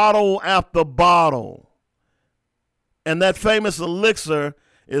sells bottle after bottle. And that famous elixir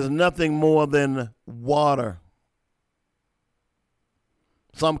is nothing more than water.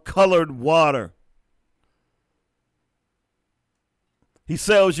 Some colored water. He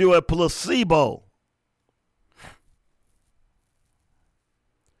sells you a placebo.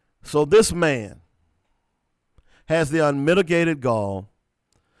 So this man has the unmitigated gall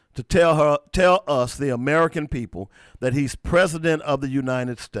to tell us, the American people, that he's president of the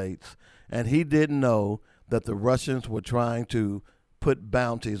United States, and he didn't know that the Russians were trying to put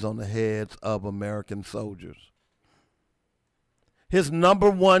bounties on the heads of American soldiers. His number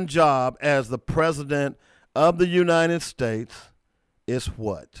one job as the president of the United States is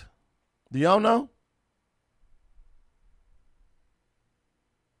what? Do y'all know?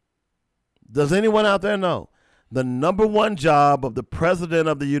 Does anyone out there know? The number one job of the president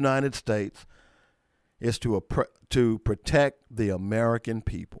of the United States is to protect the American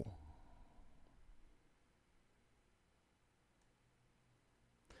people.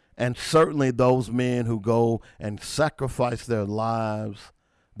 And certainly those men who go and sacrifice their lives,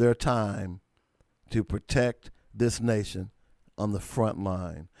 their time, to protect this nation on the front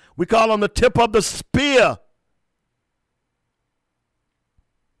line. We call them the tip of the spear.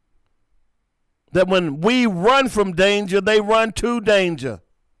 That when we run from danger, they run to danger.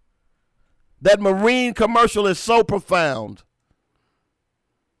 That Marine commercial is so profound.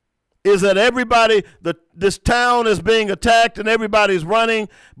 Is that everybody, this town is being attacked and everybody's running,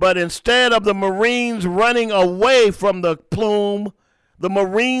 but instead of the Marines running away from the plume, the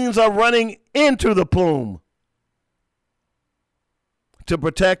Marines are running into the plume to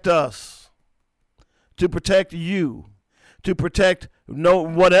protect us, to protect you, to protect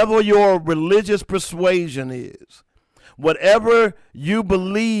whatever your religious persuasion is, whatever you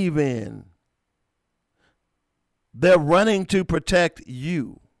believe in. They're running to protect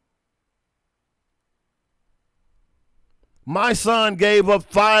you. My son gave up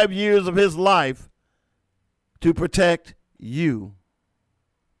 5 years of his life to protect you.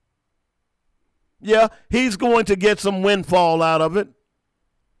 Yeah, he's going to get some windfall out of it.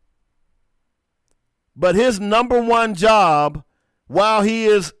 But his number one job while he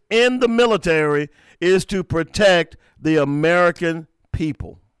is in the military is to protect the American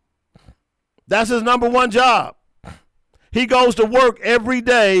people. That's his number one job. He goes to work every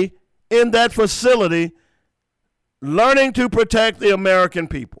day in that facility learning to protect the American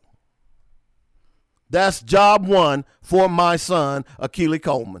people. That's job one for my son, Akili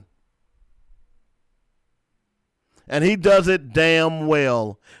Coleman. And he does it damn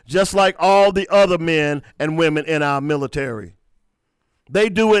well, just like all the other men and women in our military. They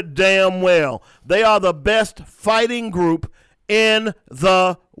do it damn well. They are the best fighting group in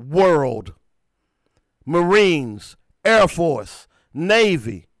the world. Marines, Air Force,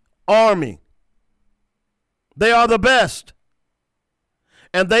 Navy, Army. They are the best.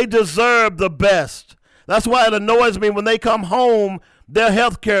 And they deserve the best. That's why it annoys me when they come home, their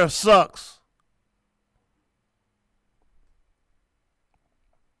health care sucks.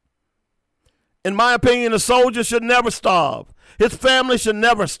 In my opinion, a soldier should never starve. His family should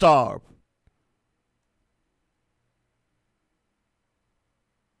never starve.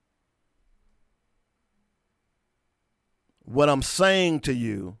 What I'm saying to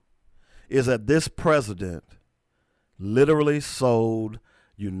you is that this president literally sold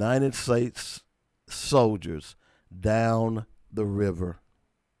United States soldiers down the river.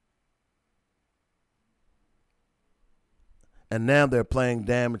 And now they're playing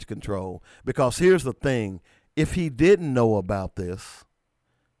damage control. Because here's the thing. If he didn't know about this.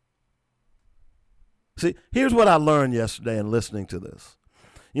 See, here's what I learned yesterday in listening to this.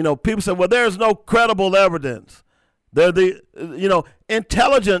 You know, people say, well, there's no credible evidence.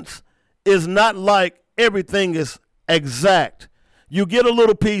 Intelligence is not like everything is exact. You get a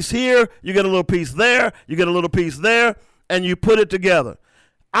little piece here, you get a little piece there, you get a little piece there, and you put it together.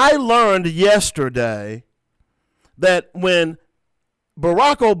 I learned yesterday that when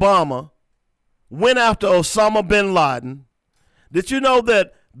Barack Obama went after Osama bin Laden, did you know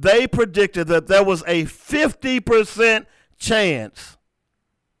that they predicted that there was a 50% chance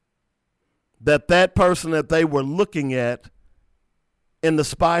that that person that they were looking at in the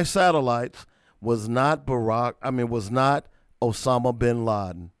spy satellites was not Osama bin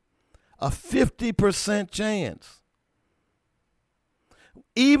Laden? A 50% chance.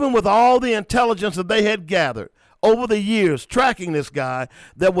 Even with all the intelligence that they had gathered over the years tracking this guy,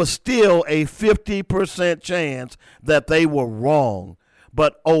 there was still a 50% chance that they were wrong.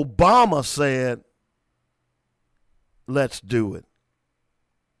 But Obama said, let's do it.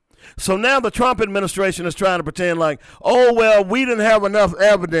 So now the Trump administration is trying to pretend like, oh, well, we didn't have enough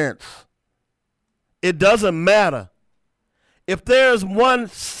evidence. It doesn't matter. If there's one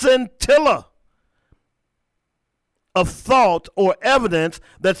scintilla of thought or evidence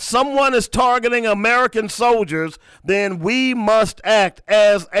that someone is targeting American soldiers, then we must act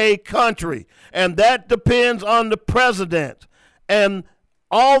as a country. And that depends on the president. And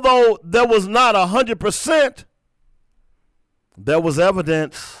although there was not 100%, there was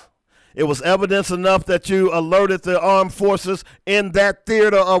evidence. It was evidence enough that you alerted the armed forces in that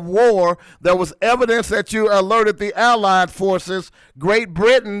theater of war. There was evidence that you alerted the Allied forces, Great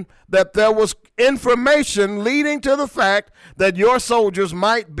Britain, that there was information leading to the fact that your soldiers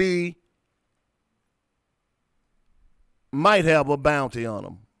might have a bounty on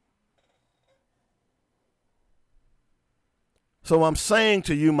them. So I'm saying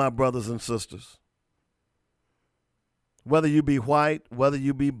to you, my brothers and sisters, whether you be white, whether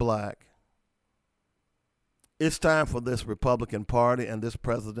you be black, It's time for this Republican Party and this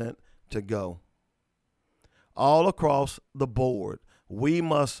president to go. All across the board, we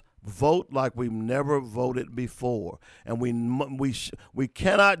must vote like we've never voted before. And we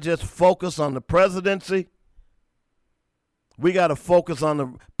cannot just focus on the presidency. We got to focus on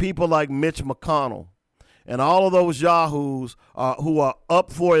the people like Mitch McConnell and all of those yahoos who are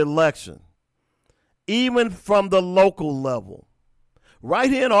up for election, even from the local level.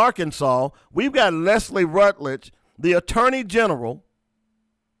 Right here in Arkansas, we've got Leslie Rutledge, the Attorney General,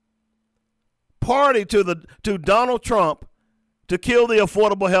 party to Donald Trump to kill the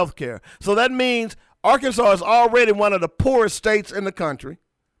affordable health care. So that means Arkansas is already one of the poorest states in the country.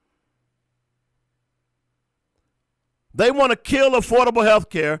 They want to kill affordable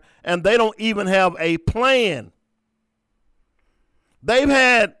health care, and they don't even have a plan. They've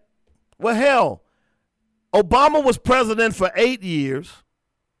had, well, hell, Obama was president for 8 years.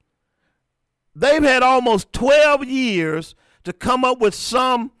 They've had almost 12 years to come up with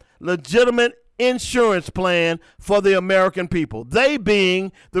some legitimate insurance plan for the American people, they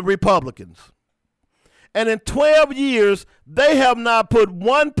being the Republicans. And in 12 years, they have not put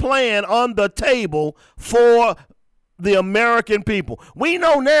one plan on the table for the American people. We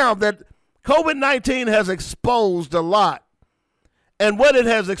know now that COVID-19 has exposed a lot. And what it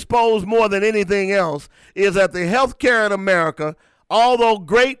has exposed more than anything else is that the health care in America, although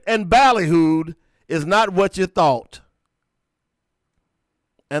great and ballyhooed, is not what you thought.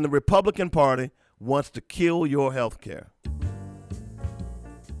 And the Republican Party wants to kill your health care.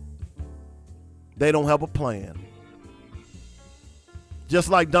 They don't have a plan. Just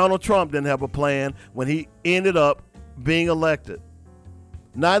like Donald Trump didn't have a plan when he ended up being elected.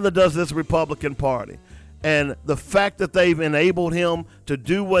 Neither does this Republican Party. And the fact that they've enabled him to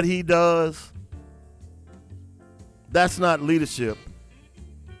do what he does, that's not leadership.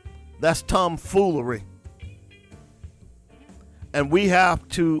 That's tomfoolery. And we have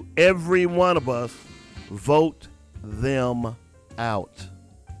to, every one of us, vote them out.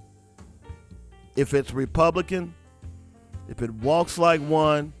 If it's Republican, if it walks like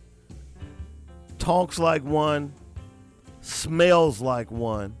one, talks like one, smells like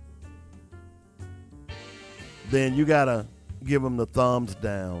one, then you got to give them the thumbs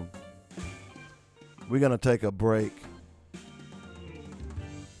down. We're going to take a break.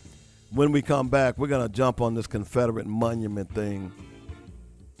 When we come back, we're going to jump on this Confederate monument thing.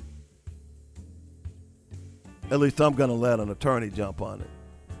 At least I'm going to let an attorney jump on it.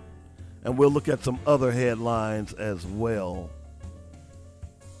 And we'll look at some other headlines as well.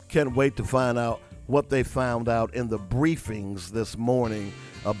 Can't wait to find out what they found out in the briefings this morning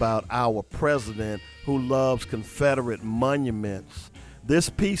about our president who loves Confederate monuments. This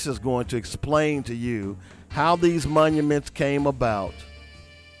piece is going to explain to you how these monuments came about,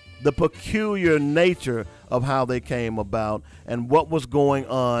 the peculiar nature of how they came about, and what was going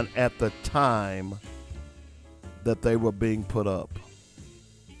on at the time that they were being put up.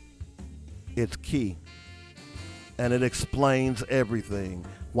 It's key, and it explains everything,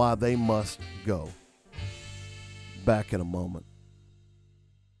 why they must go. Back in a moment.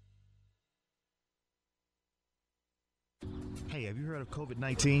 Hey, have you heard of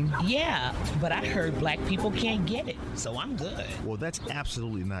COVID-19? Yeah, but I heard black people can't get it, so I'm good. Well, that's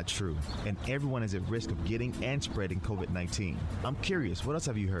absolutely not true. And everyone is at risk of getting and spreading COVID-19. I'm curious, what else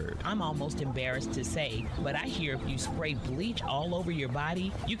have you heard? I'm almost embarrassed to say, but I hear if you spray bleach all over your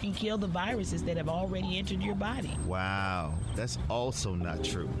body, you can kill the viruses that have already entered your body. Wow, that's also not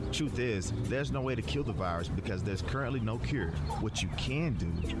true. Truth is, there's no way to kill the virus because there's currently no cure. What you can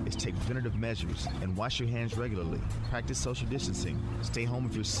do is take preventative measures and wash your hands regularly, practice social distancing, stay home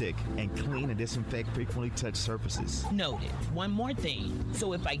if you're sick, and clean and disinfect frequently touched surfaces. Noted. One more thing.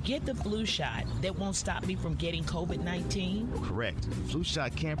 So if I get the flu shot, that won't stop me from getting COVID-19? Correct. Flu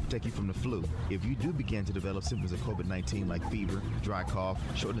shot can protect you from the flu. If you do begin to develop symptoms of COVID-19 like fever, dry cough,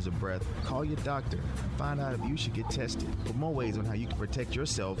 shortness of breath, call your doctor. Find out if you should get tested. For more ways on how you can protect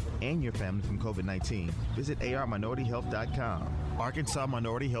yourself and your family from COVID-19, visit arminorityhealth.com. Arkansas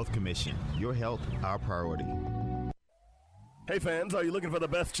Minority Health Commission. Your health, our priority. Hey fans, are you looking for the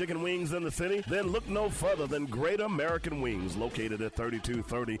best chicken wings in the city? Then look no further than Great American Wings, located at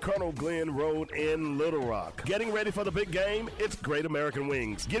 3230 Colonel Glenn Road in Little Rock. Getting ready for the big game? It's Great American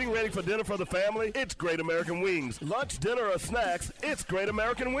Wings. Getting ready for dinner for the family? It's Great American Wings. Lunch, dinner, or snacks? It's Great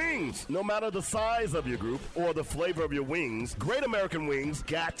American Wings. No matter the size of your group or the flavor of your wings, Great American Wings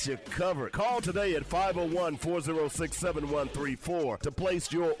got you covered. Call today at 501-406-7134 to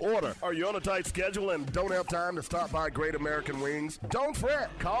place your order. Are you on a tight schedule and don't have time to stop by Great American Wings, don't fret.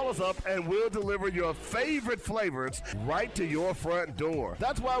 Call us up and we'll deliver your favorite flavors right to your front door.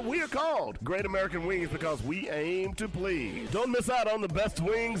 That's why we're called Great American Wings, because we aim to please. Don't miss out on the best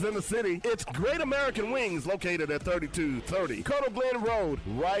wings in the city. It's Great American Wings, located at 3230 Colonel Glenn Road,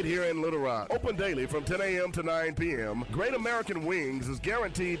 right here in Little Rock. Open daily from 10 a.m. to 9 p.m. Great American Wings is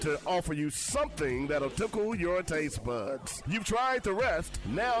guaranteed to offer you something that'll tickle your taste buds. You've tried the rest,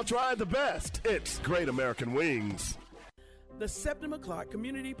 now try the best. It's Great American Wings. The Septima Clark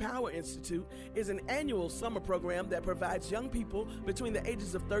Community Power Institute is an annual summer program that provides young people between the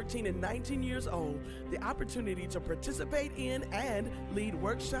ages of 13 and 19 years old the opportunity to participate in and lead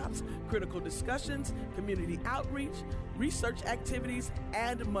workshops, critical discussions, community outreach, research activities,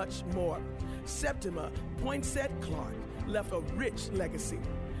 and much more. Septima Poinsett Clark left a rich legacy.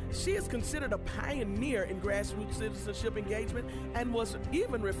 She is considered a pioneer in grassroots citizenship engagement and was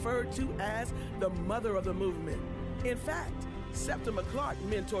even referred to as the mother of the movement. In fact, Septima Clark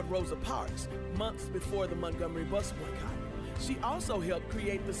mentored Rosa Parks months before the Montgomery bus boycott. She also helped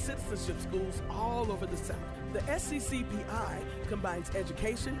create the citizenship schools all over the South. The SCCPI combines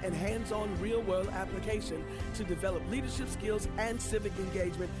education and hands-on real-world application to develop leadership skills and civic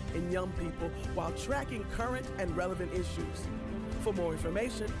engagement in young people while tracking current and relevant issues. For more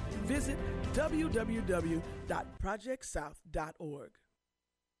information, visit www.projectsouth.org.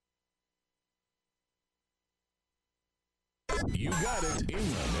 You got it.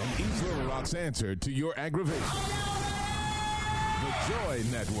 England and East Little Rock's answer to your aggravation. The Joy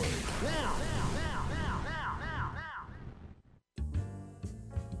Network. Now.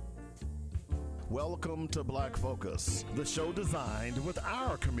 Welcome to Black Focus, the show designed with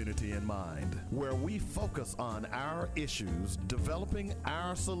our community in mind, where we focus on our issues, developing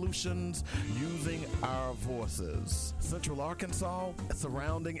our solutions, using our voices. Central Arkansas,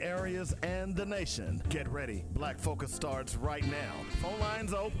 surrounding areas, and the nation. Get ready. Black Focus starts right now. Phone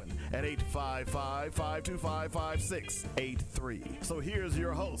lines open at 855-525-5683. So here's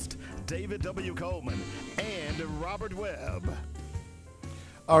your host, David W. Coleman and Robert Webb.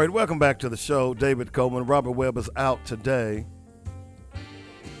 All right, welcome back to the show. David Coleman. Robert Webb is out today.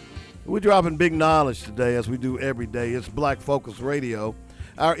 We're dropping big knowledge today, as we do every day. It's Black Focus Radio.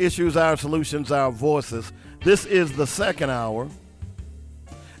 Our issues, our solutions, our voices. This is the second hour.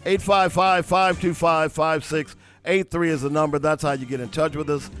 855-525-5683 is the number. That's how you get in touch with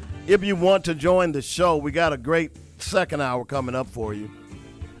us. If you want to join the show, we got a great second hour coming up for you.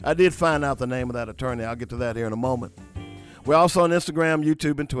 I did find out the name of that attorney. I'll get to that here in a moment. We're also on Instagram,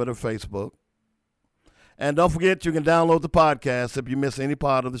 YouTube, and Twitter, Facebook. And don't forget, you can download the podcast if you miss any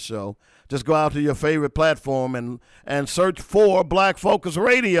part of the show. Just go out to your favorite platform and search for Black Focus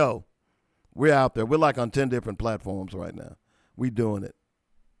Radio. We're out there. We're like on 10 different platforms right now. We doing it.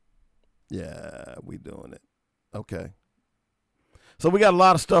 Yeah, we doing it. Okay. So we got a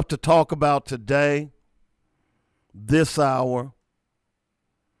lot of stuff to talk about today, this hour.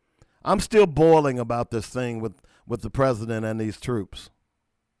 I'm still boiling about this thing with the president and these troops.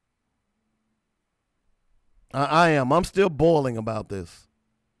 I am. I'm still boiling about this.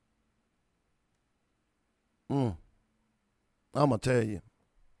 I'm going to tell you.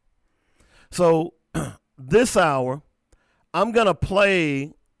 So this hour, I'm going to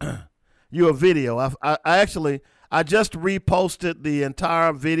play you a video. I just reposted the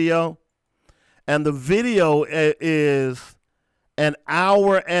entire video, and the video is an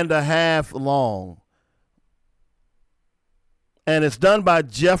hour and a half long. And it's done by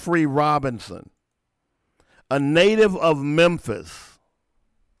Jeffrey Robinson, a native of Memphis.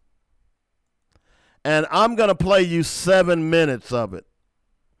 And I'm going to play you 7 minutes of it.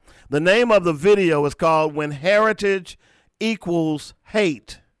 The name of the video is called When Heritage Equals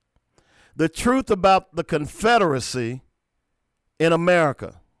Hate: The Truth About the Confederacy in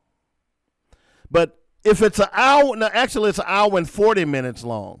America. But if it's an hour, no, actually it's an hour and 40 minutes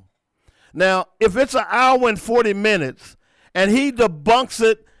long. Now, if it's an hour and 40 minutes, and he debunks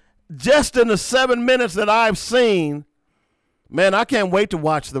it just in the 7 minutes that I've seen, man, I can't wait to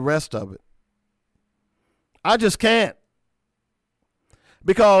watch the rest of it. I just can't.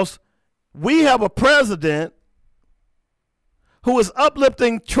 Because we have a president who is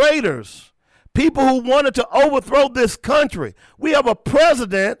uplifting traitors, people who wanted to overthrow this country. We have a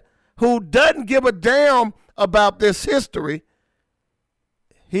president who doesn't give a damn about this history.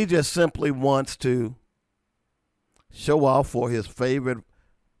 He just simply wants to show off for his favorite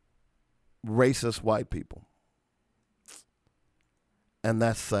racist white people. And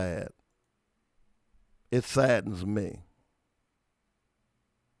that's sad. It saddens me.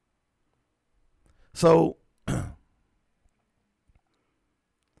 So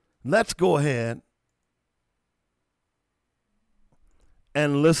let's go ahead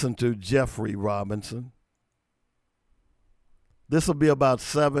and listen to Jeffrey Robinson. This will be about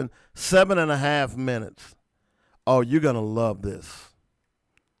 7.5 minutes. Oh, you're going to love this.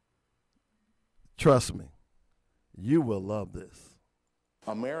 Trust me, you will love this.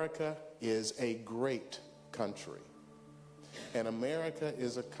 America is a great country. And America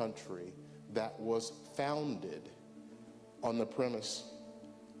is a country that was founded on the premise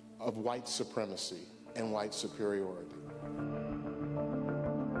of white supremacy and white superiority.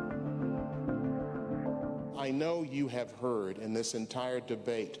 I know you have heard in this entire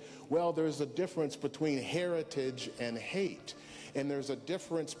debate, well, there's a difference between heritage and hate. And there's a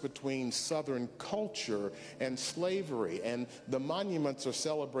difference between Southern culture and slavery. And the monuments are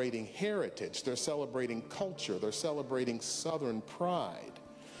celebrating heritage. They're celebrating culture. They're celebrating Southern pride.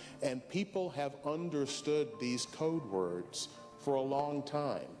 And people have understood these code words for a long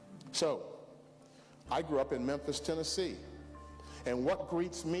time. So, I grew up in Memphis, Tennessee. And what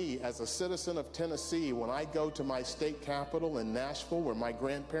greets me as a citizen of Tennessee when I go to my state capital in Nashville, where my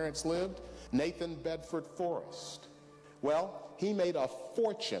grandparents lived? Nathan Bedford Forrest. Well, he made a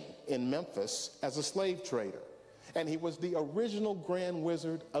fortune in Memphis as a slave trader, and he was the original Grand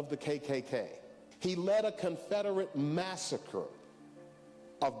Wizard of the KKK. He led a Confederate massacre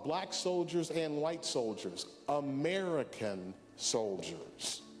of black soldiers and white soldiers, American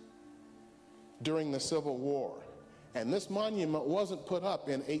soldiers, during the Civil War. And this monument wasn't put up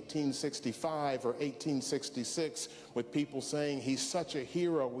in 1865 or 1866 with people saying he's such a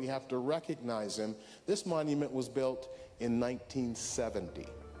hero, we have to recognize him. This monument was built in 1970,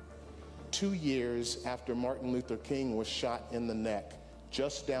 2 years after Martin Luther King was shot in the neck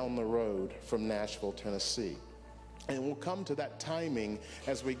just down the road from Nashville, Tennessee. And we'll come to that timing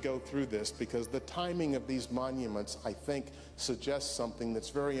as we go through this, because the timing of these monuments, I think, suggests something that's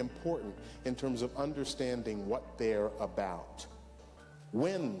very important in terms of understanding what they're about.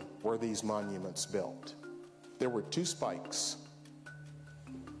 When were these monuments built? There were 2 spikes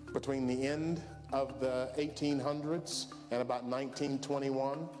between the end of the 1800s and about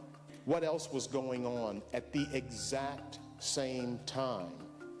 1921. What else was going on at the exact same time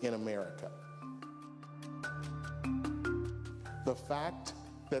in America? The fact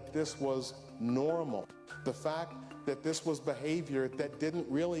that this was normal, the fact that this was behavior that didn't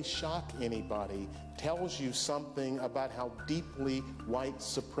really shock anybody, tells you something about how deeply white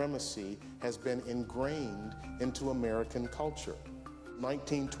supremacy has been ingrained into American culture.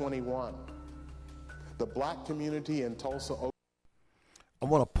 1921. The black community in Tulsa, Oklahoma. I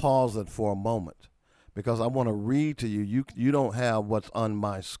want to pause it for a moment because I want to read to you. You don't have what's on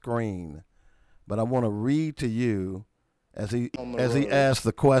my screen, but I want to read to you as he asked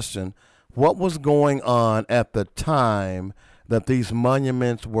the question, what was going on at the time that these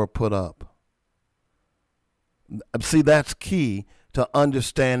monuments were put up? See, that's key to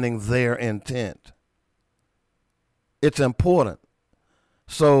understanding their intent. It's important.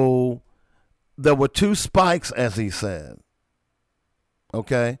 So there were 2 spikes, as he said,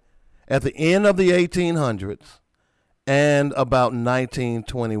 okay, at the end of the 1800s and about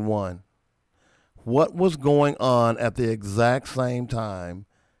 1921. What was going on at the exact same time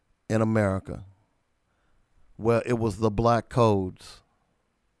in America? Well, it was the black codes.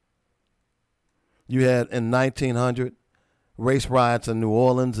 You had in 1900 race riots in New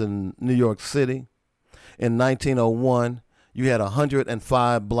Orleans and New York City. In 1901, you had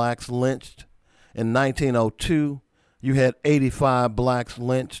 105 blacks lynched. In 1902, you had 85 blacks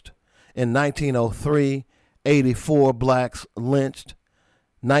lynched. In 1903, 84 blacks lynched.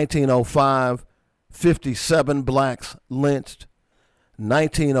 1905, 57 blacks lynched.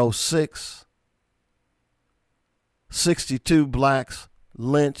 1906, 62 blacks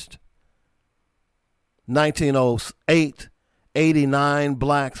lynched. 1908, 89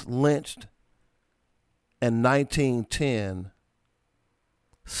 blacks lynched. And 1910,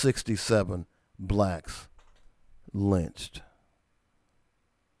 67 blacks lynched.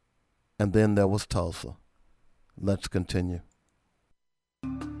 And then there was Tulsa. Let's continue.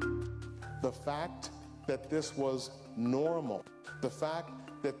 The fact that this was normal, the fact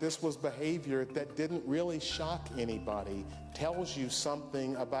that this was behavior that didn't really shock anybody, tells you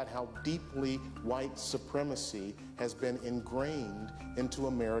something about how deeply white supremacy has been ingrained into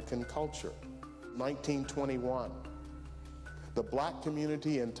American culture. 1921. The black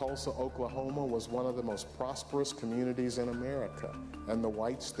community in Tulsa, Oklahoma was one of the most prosperous communities in America, and the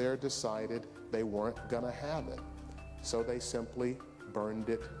whites there decided they weren't going to have it. So they simply burned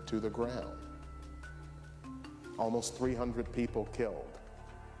it to the ground. Almost 300 people killed.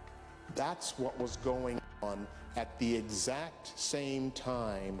 That's what was going on at the exact same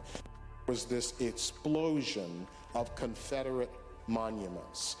time. Was this explosion of Confederate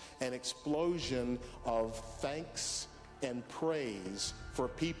monuments, an explosion of thanks and praise for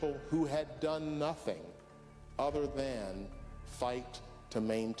people who had done nothing other than fight to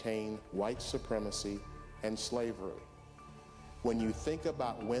maintain white supremacy and slavery. When you think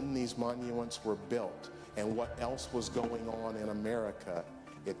about when these monuments were built and what else was going on in America,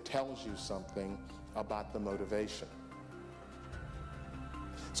 it tells you something about the motivation.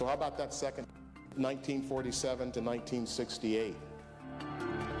 So how about that second, 1947 to 1968?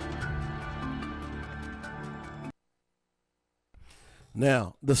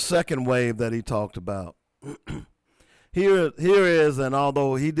 Now, the second wave that he talked about. Here is, and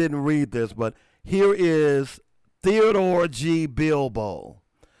although he didn't read this, but here is Theodore G. Bilbo,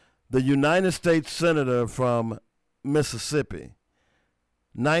 the United States Senator from Mississippi,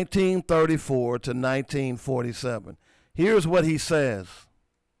 1934 to 1947. Here's what he says.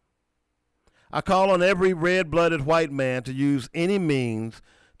 I call on every red-blooded white man to use any means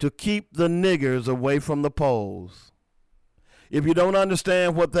to keep the niggers away from the polls. If you don't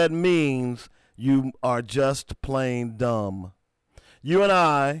understand what that means, you are just plain dumb. You and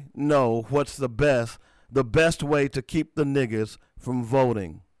I know what's the best way to keep the niggers from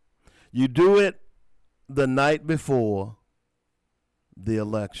voting. You do it the night before the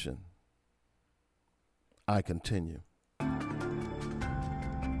election. I continue.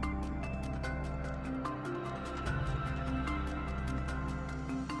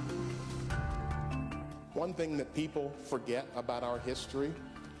 One thing that people forget about our history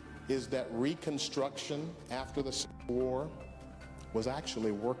is that Reconstruction after the Civil War was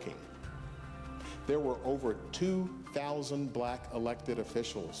actually working. There were over 2,000 black elected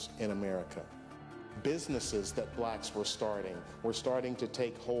officials in America. Businesses that blacks were starting to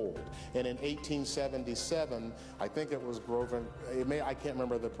take hold. And in 1877, I think it was Grover, I can't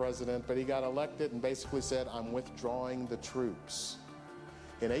remember the president, but he got elected and basically said, I'm withdrawing the troops.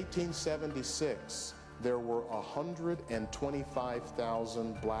 In 1876, there were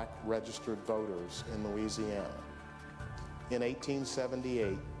 125,000 black registered voters in Louisiana. In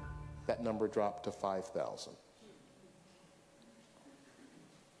 1878, that number dropped to 5,000.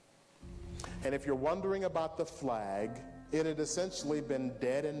 And if you're wondering about the flag, it had essentially been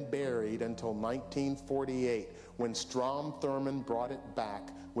dead and buried until 1948, when Strom Thurmond brought it back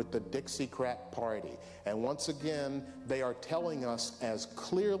with the Dixiecrat Party. And once again, they are telling us as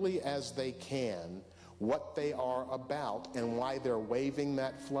clearly as they can what they are about and why they're waving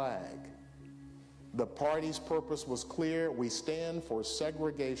that flag. The party's purpose was clear. We stand for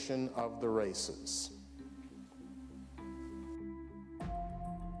segregation of the races.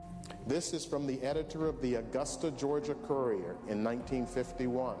 This is from the editor of the Augusta, Georgia Courier in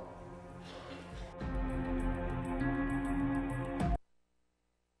 1951.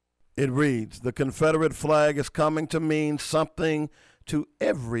 It reads, the Confederate flag is coming to mean something to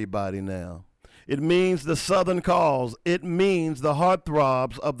everybody now. It means the Southern cause. It means the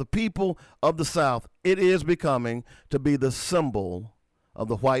heartthrobs of the people of the South. It is becoming to be the symbol of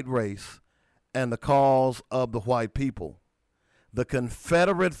the white race and the cause of the white people. The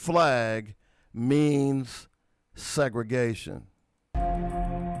Confederate flag means segregation.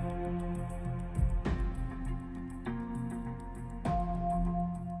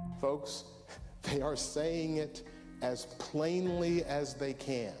 Folks, they are saying it as plainly as they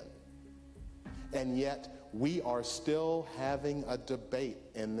can. And yet, we are still having a debate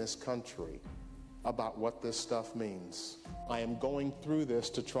in this country about what this stuff means. I am going through this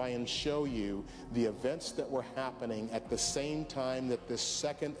to try and show you the events that were happening at the same time that this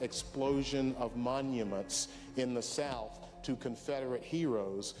second explosion of monuments in the South to Confederate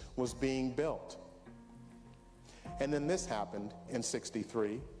heroes was being built. And then this happened in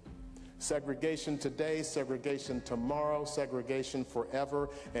 '63. Segregation today, segregation tomorrow, segregation forever,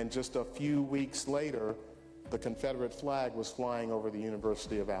 and just a few weeks later, the Confederate flag was flying over the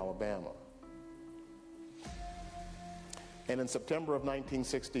University of Alabama. And in September of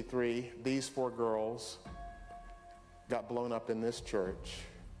 1963, these 4 girls got blown up in this church.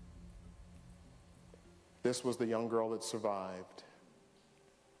 This was the young girl that survived.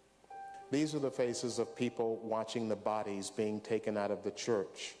 These are the faces of people watching the bodies being taken out of the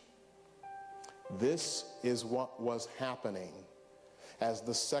church. This is what was happening as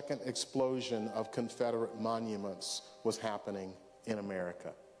the second explosion of Confederate monuments was happening in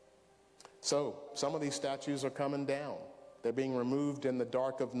America. So, some of these statues are coming down. They're being removed in the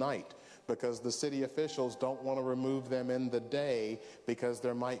dark of night because the city officials don't want to remove them in the day because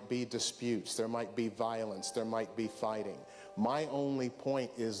there might be disputes, there might be violence, there might be fighting. My only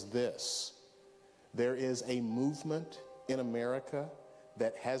point is this: there is a movement in America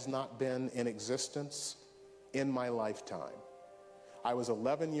that has not been in existence in my lifetime. I was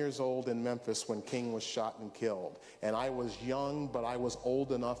 11 years old in Memphis when King was shot and killed. And I was young, but I was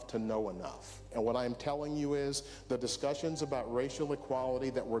old enough to know enough. And what I'm telling you is the discussions about racial equality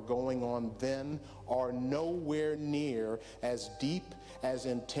that were going on then are nowhere near as deep, as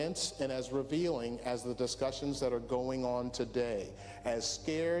intense, and as revealing as the discussions that are going on today. As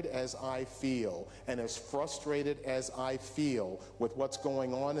scared as I feel and as frustrated as I feel with what's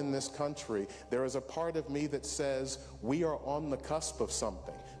going on in this country, there is a part of me that says we are on the cusp of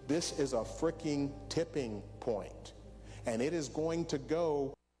something. This is a freaking tipping point, and it is going to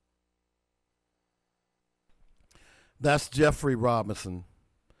go. That's Jeffrey Robinson,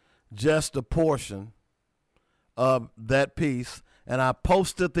 just a portion of that piece, and I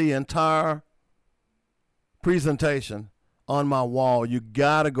posted the entire presentation on my wall. You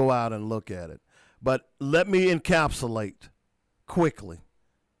got to go out and look at it. But let me encapsulate quickly,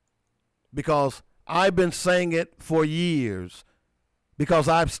 because I've been saying it for years, because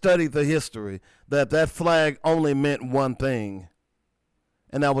I've studied the history, that flag only meant one thing,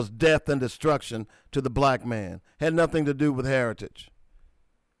 and that was death and destruction to the black man. Had nothing to do with heritage.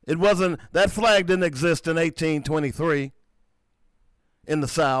 It wasn't, that flag didn't exist in 1823 in the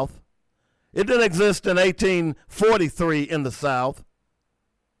South. It didn't exist in 1843 in the South.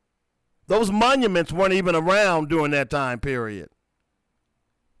 Those monuments weren't even around during that time period.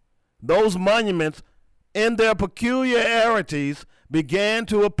 Those monuments, in their peculiarities, began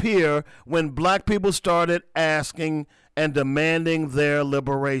to appear when black people started asking and demanding their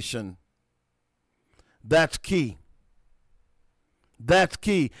liberation. That's key. That's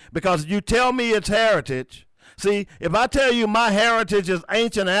key. Because you tell me it's heritage. See, if I tell you my heritage is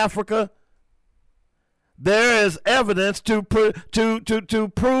ancient Africa, there is evidence to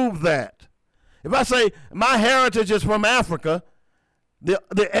prove that. If I say my heritage is from Africa, the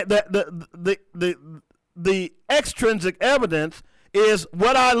extrinsic evidence is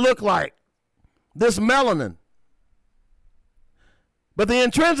what I look like, this melanin. But the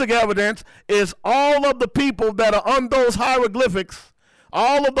intrinsic evidence is all of the people that are on those hieroglyphics,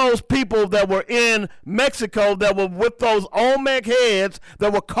 all of those people that were in Mexico that were with those Olmec heads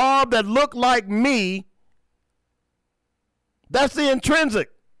that were carved that looked like me. That's the intrinsic.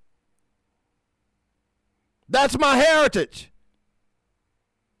 That's my heritage.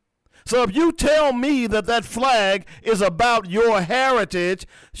 So if you tell me that flag is about your heritage,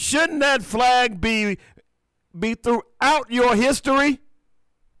 shouldn't that flag be throughout your history?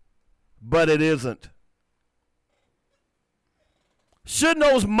 But it isn't. Shouldn't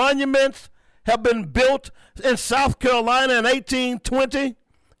those monuments have been built in South Carolina in 1820?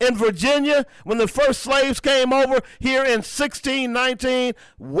 In Virginia, when the first slaves came over here in 1619?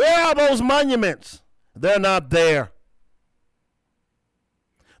 Where are those monuments? They're not there.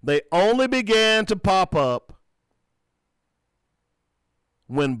 They only began to pop up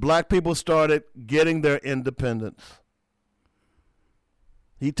when black people started getting their independence.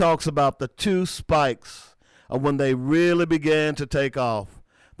 He talks about the two spikes of when they really began to take off.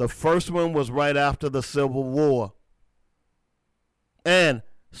 The first one was right after the Civil War. And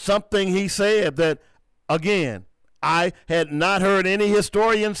something he said that, again, I had not heard any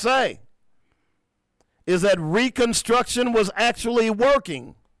historian say, is that Reconstruction was actually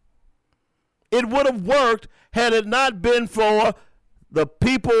working. It would have worked had it not been for the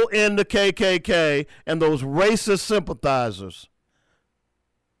people in the KKK and those racist sympathizers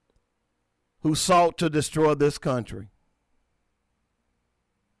who sought to destroy this country.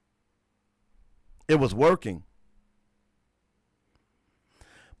 It was working.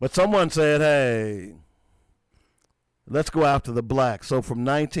 But someone said, hey, let's go after the blacks. So from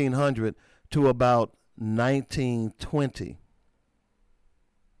 1900 to about 1920,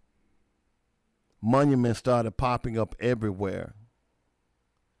 monuments started popping up everywhere.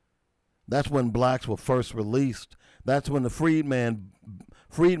 That's when blacks were first released. That's when the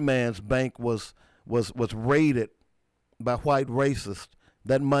Freedman's Bank was raided by white racists.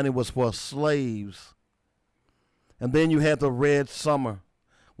 That money was for slaves. And then you had the Red Summer,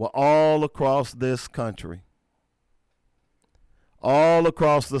 where all across this country, all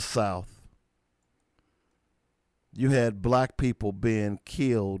across the South, you had black people being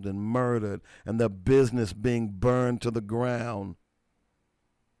killed and murdered and their business being burned to the ground.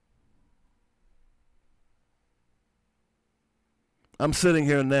 I'm sitting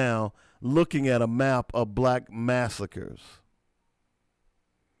here now looking at a map of black massacres.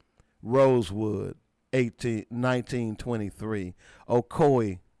 Rosewood, 1923.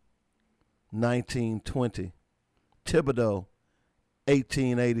 Ocoee, 1920. Thibodaux,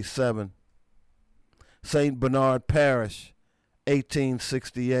 1887. St. Bernard Parish,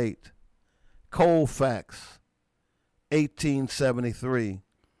 1868. Colfax, 1873.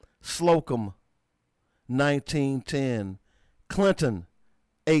 Slocum, 1910. Clinton,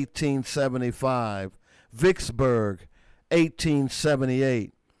 1875. Vicksburg,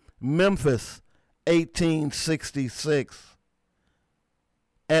 1878. Memphis, 1866.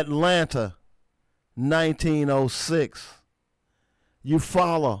 Atlanta, 1906.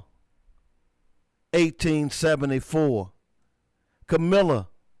 Eufaula, 1874. Camilla,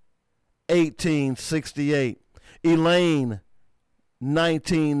 1868. Elaine,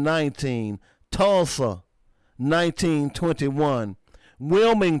 1919. Tulsa, 1921.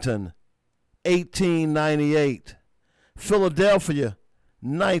 Wilmington, 1898. Philadelphia,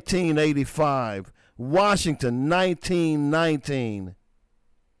 1985. Washington, 1919.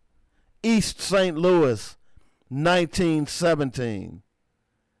 East St. Louis, 1917.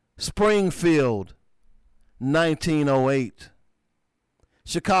 Springfield, 1908.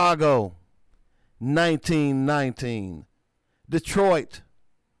 Chicago, 1919. Detroit,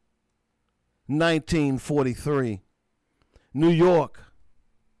 1943. New York,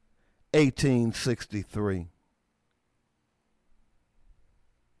 1863.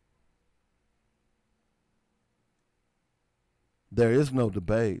 There is no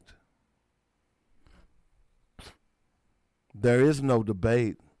debate. There is no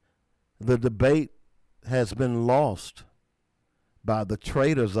debate. The debate has been lost by the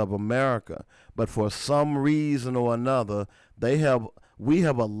traitors of America, but for some reason or another, we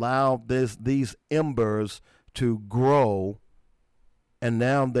have allowed these embers to grow, and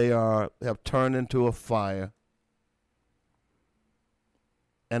now they have turned into a fire.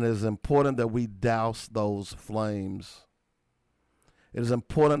 And it is important that we douse those flames. It is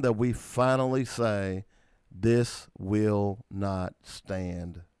important that we finally say, this will not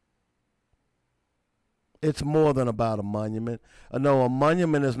stand. It's more than about a monument. No, a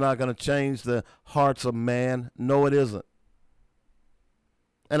monument is not going to change the hearts of man. No, it isn't.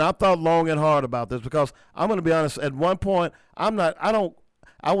 And I thought long and hard about this because I'm going to be honest, at one point, I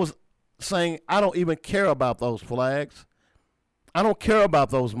was saying I don't even care about those flags. I don't care about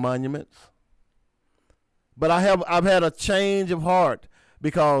those monuments. But I've had a change of heart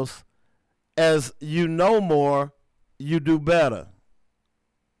because as you know more, you do better.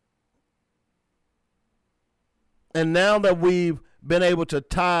 And now that we've been able to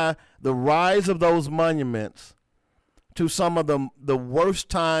tie the rise of those monuments to some of the worst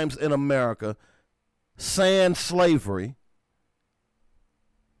times in America, sans slavery,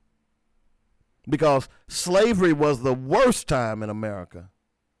 because slavery was the worst time in America.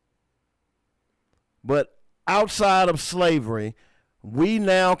 But outside of slavery, we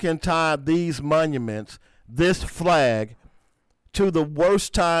now can tie these monuments, this flag, to the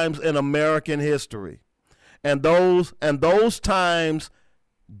worst times in American history. And those times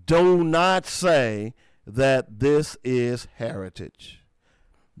do not say that this is heritage.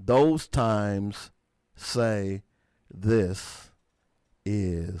 Those times say this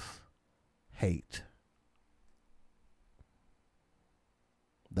is hate.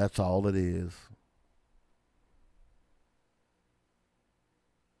 That's all it is.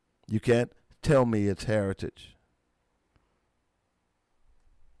 You can't tell me it's heritage.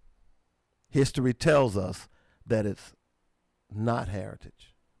 History tells us that it's not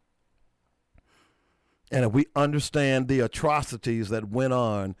heritage. And if we understand the atrocities that went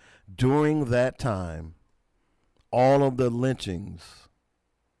on during that time, all of the lynchings,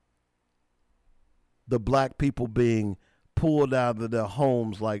 the black people being pulled out of their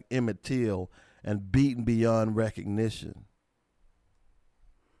homes like Emmett Till and beaten beyond recognition.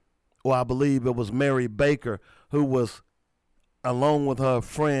 Or I believe it was Mary Baker who was, along with her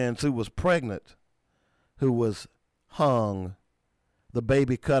friends, who was pregnant, who was hung, the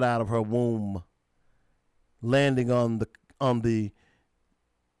baby cut out of her womb, landing on the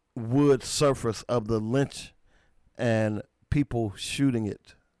wood surface of the lynch and people shooting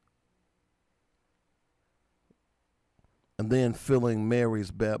it. And then filling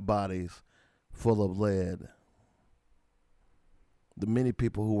Mary's bodies full of lead. The many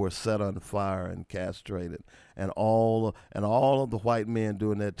people who were set on fire and castrated, and all of the white men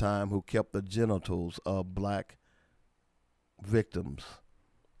during that time who kept the genitals of black victims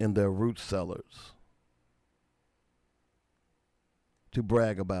in their root cellars to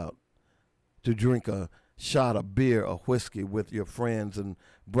brag about, to drink a shot of beer or whiskey with your friends and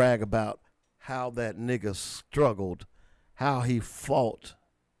brag about how that nigga struggled, how he fought.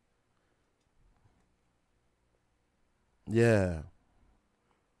 Yeah.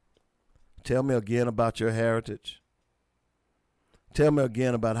 Tell me again about your heritage. Tell me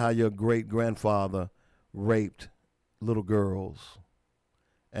again about how your great-grandfather raped little girls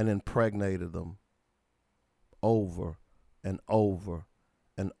and impregnated them over and over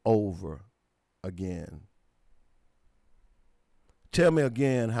and over again. Tell me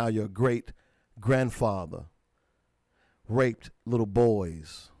again how your great grandfather raped little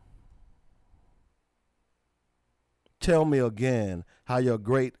boys. Tell me again how your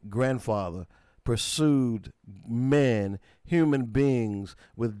great grandfather pursued men, human beings,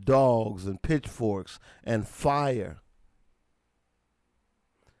 with dogs and pitchforks and fire.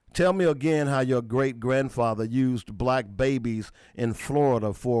 Tell me again how your great grandfather used black babies in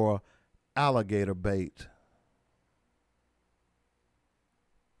Florida for alligator bait.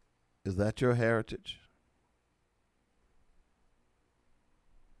 Is that your heritage?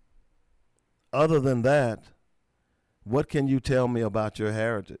 Other than that, what can you tell me about your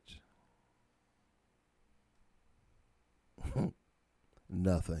heritage?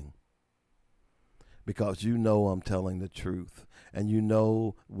 Nothing. Because you know I'm telling the truth, and you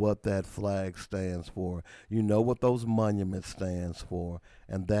know what that flag stands for. You know what those monuments stands for,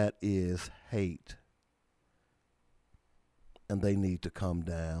 and that is hate. And they need to come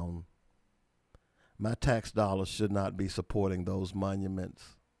down. My tax dollars should not be supporting those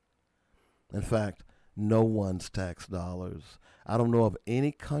monuments. In fact, no one's tax dollars. I don't know of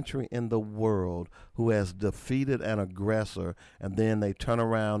any country in the world who has defeated an aggressor and then they turn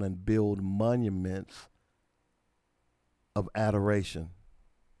around and build monuments of adoration.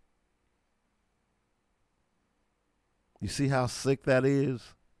 You see how sick that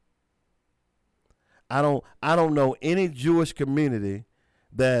is? I don't know any Jewish community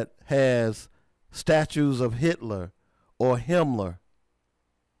that has statues of Hitler or Himmler.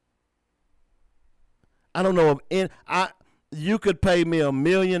 I don't know of any. You could pay me $1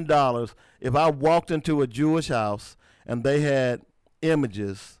 million if I walked into a Jewish house and they had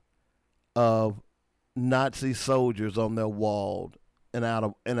images of Nazi soldiers on their wall in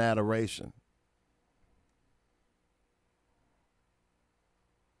adoration.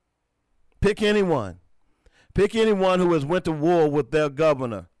 Pick anyone. Pick anyone who has went to war with their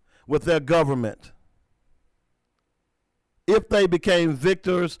governor, with their government. If they became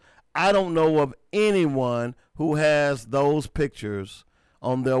victors, I don't know of anyone who has those pictures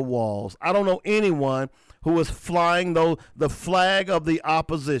on their walls. I don't know anyone who is flying the flag of the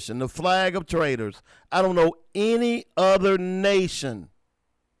opposition, the flag of traitors. I don't know any other nation.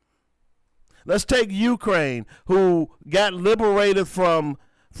 Let's take Ukraine, who got liberated from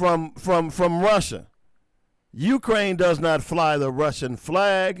Russia. Ukraine does not fly the Russian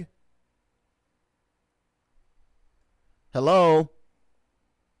flag. Hello?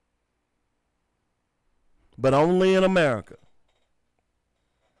 But only in America.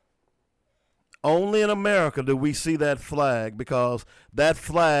 Only in America do we see that flag, because that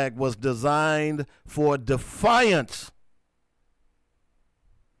flag was designed for defiance.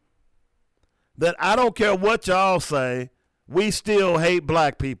 That I don't care what y'all say, we still hate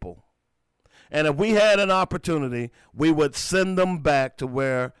black people. And if we had an opportunity, we would send them back to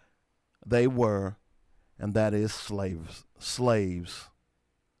where they were, and that is slaves.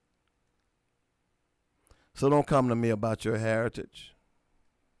 So don't come to me about your heritage.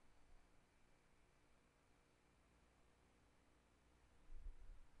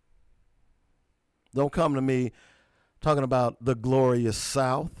 Don't come to me talking about the glorious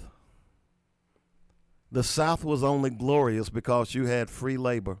South. The South was only glorious because you had free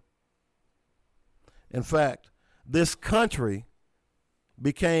labor. In fact, this country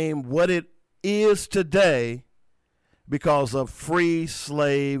became what it is today because of free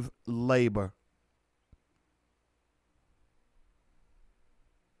slave labor.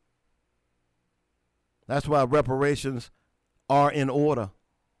 That's why reparations are in order.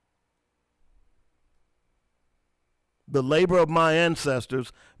 The labor of my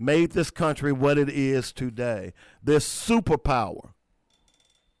ancestors made this country what it is today. This superpower.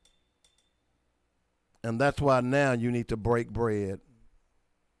 And that's why now you need to break bread.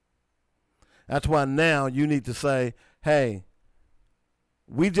 That's why now you need to say, hey,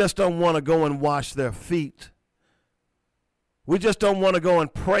 we just don't want to go and wash their feet. We just don't want to go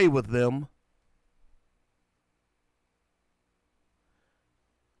and pray with them.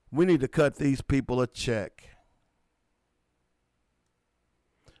 We need to cut these people a check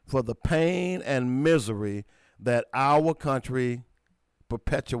for the pain and misery that our country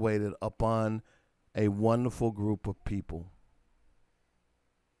perpetuated upon a wonderful group of people.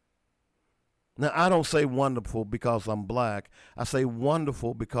 Now, I don't say wonderful because I'm black. I say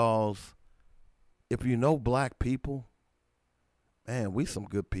wonderful because if you know black people, man, we some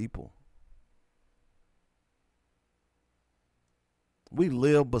good people. We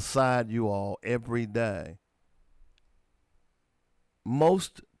live beside you all every day.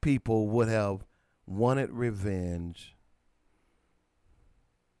 Most people would have wanted revenge.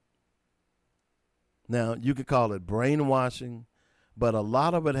 Now, you could call it brainwashing, but a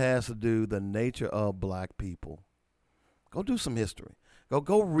lot of it has to do the nature of black people. Go do some history.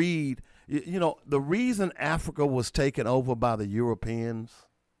 Go read. You know, the reason Africa was taken over by the Europeans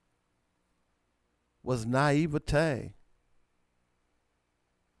was naivete.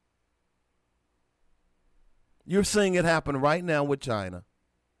 You're seeing it happen right now with China.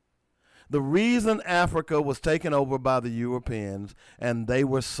 The reason Africa was taken over by the Europeans and they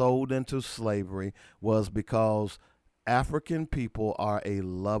were sold into slavery was because African people are a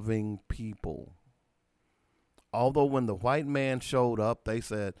loving people. Although when the white man showed up, they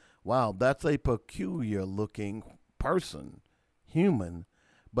said, wow, that's a peculiar looking person, human,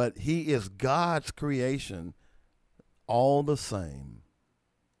 but he is God's creation all the same.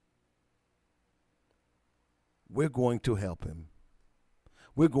 We're going to help him.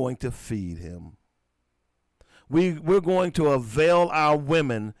 We're going to feed him. We're going to avail our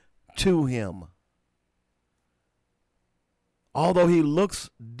women to him. Although he looks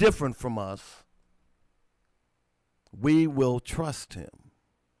different from us, we will trust him.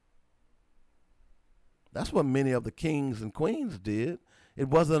 That's what many of the kings and queens did. It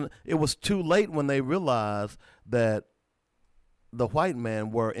was too late when they realized that the white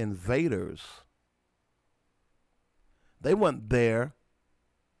men were invaders. They weren't there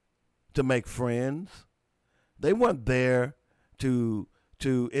to make friends. They weren't there to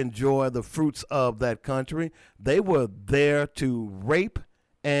enjoy the fruits of that country. They were there to rape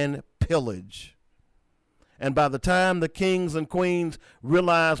and pillage. And by the time the kings and queens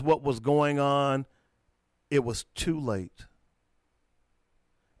realized what was going on, it was too late.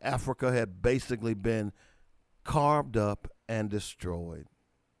 Africa had basically been carved up and destroyed.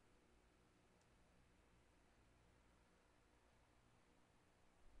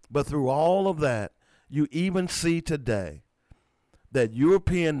 But through all of that, you even see today that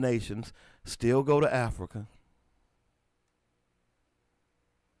European nations still go to Africa.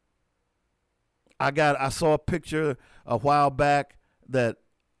 I saw a picture a while back that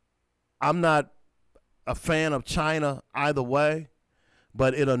I'm not a fan of China either way,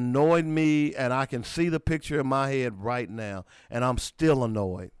 but it annoyed me, and I can see the picture in my head right now, and I'm still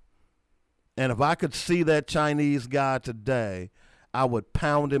annoyed. And if I could see that Chinese guy today, I would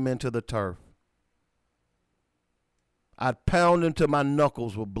pound him into the turf. I'd pound him till my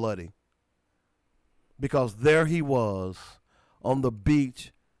knuckles were bloody. Because there he was on the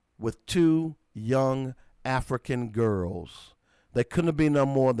beach with two young African girls. They couldn't have been no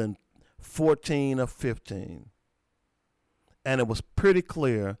more than 14 or 15. And it was pretty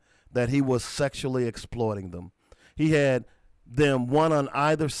clear that he was sexually exploiting them. He had them one on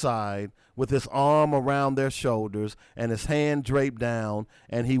either side with his arm around their shoulders and his hand draped down,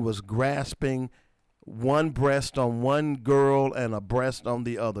 and he was grasping one breast on one girl and a breast on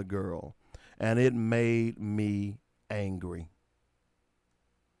the other girl. And it made me angry.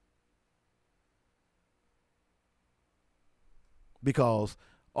 Because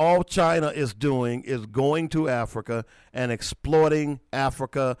all China is doing is going to Africa and exploiting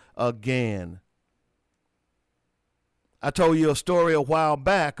Africa again. I told you a story a while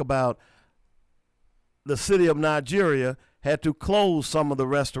back about the city of Nigeria had to close some of the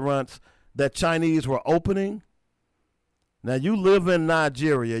restaurants that Chinese were opening. Now, you live in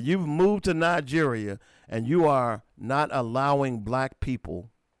Nigeria, you've moved to Nigeria, and you are not allowing black people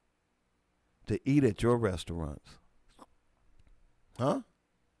to eat at your restaurants. Huh?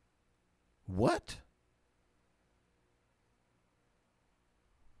 What?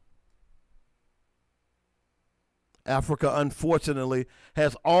 Africa, unfortunately,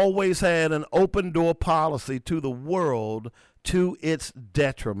 has always had an open door policy to the world to its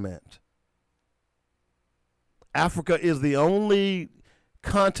detriment. Africa is the only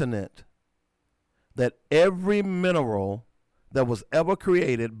continent that every mineral that was ever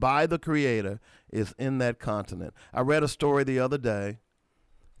created by the Creator is in that continent. I read a story the other day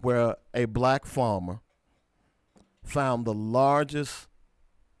where a black farmer found the largest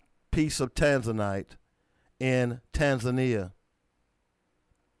piece of tanzanite in Tanzania.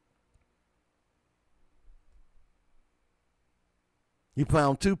 He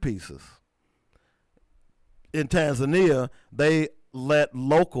found two pieces. In Tanzania, they let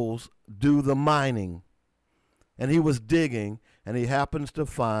locals do the mining. And he was digging, and he happens to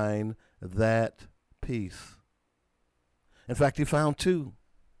find that piece. In fact, he found two.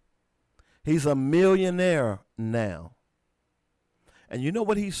 He's a millionaire now. And you know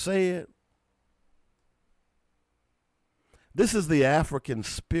what he said? This is the African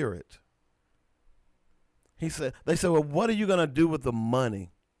spirit. They said, well, what are you going to do with the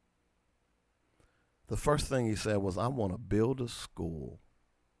money? the first thing he said was, I want to build a school.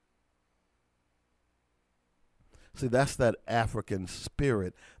 See, that's that African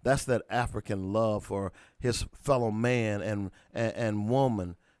spirit. That's that African love for his fellow man and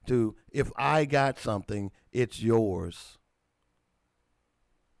woman. To, if I got something, it's yours.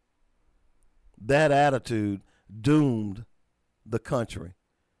 That attitude doomed the country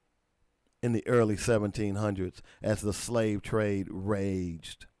in the early 1700s as the slave trade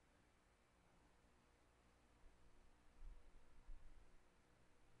raged.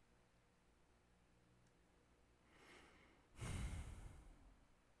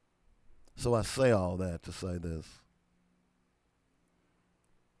 So I say all that to say this.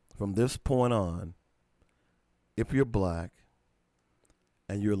 From this point on, if you're black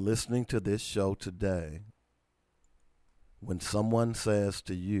and you're listening to this show today, when someone says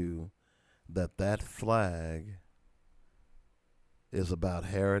to you that that flag is about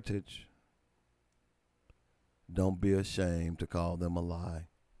heritage, don't be ashamed to call them a lie.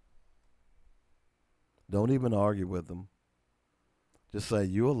 Don't even argue with them. Just say,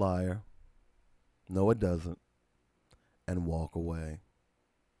 you're a liar. No, it doesn't. And walk away.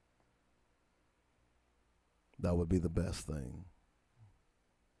 That would be the best thing.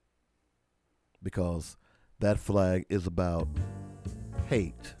 Because that flag is about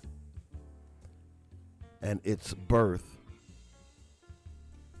hate. And its birth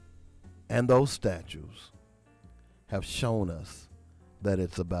and those statues have shown us that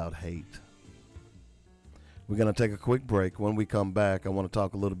it's about hate. We're going to take a quick break. When we come back, I want to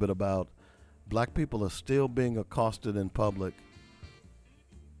talk a little bit about black people are still being accosted in public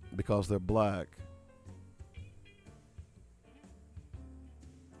because they're black.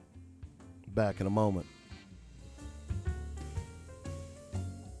 Back in a moment.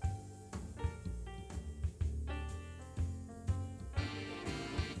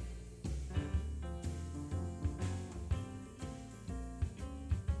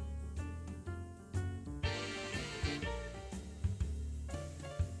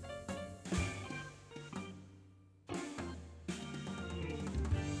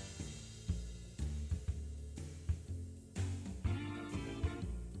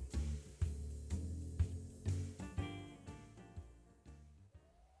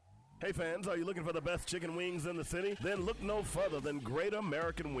 Hey fans, are you looking for the best chicken wings in the city? Then look no further than Great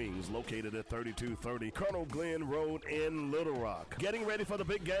American Wings, located at 3230 Colonel Glenn Road in Little Rock. Getting ready for the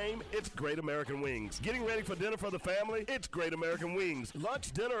big game? It's Great American Wings. Getting ready for dinner for the family? It's Great American Wings.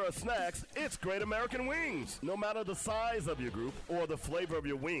 Lunch, dinner, or snacks? It's Great American Wings. No matter the size of your group or the flavor of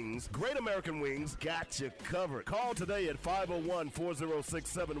your wings, Great American Wings got you covered. Call today at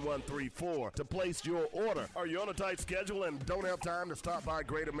 501-406-7134 to place your order. Are you on a tight schedule and don't have time to stop by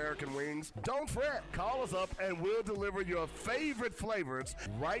Great American Wings? Don't fret. Call us up and we'll deliver your favorite flavors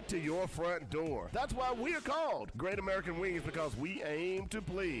right to your front door. That's why we're called Great American Wings, because we aim to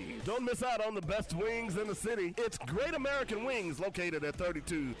please. Don't miss out on the best wings in the city. It's Great American Wings, located at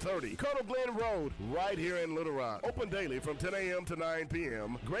 3230 Colonel Glenn Road, right here in Little Rock. Open daily from 10 a.m. to 9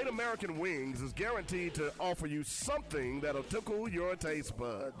 p.m. Great American Wings is guaranteed to offer you something that'll tickle your taste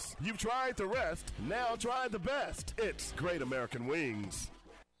buds. You've tried the rest, now try the best. It's Great American Wings.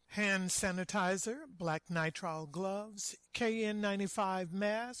 Hand sanitizer, black nitrile gloves, KN95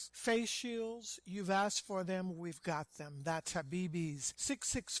 masks, face shields. You've asked for them, we've got them. That's Habibi's,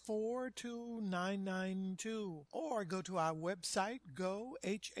 664-2992. Or go to our website, gohhm.com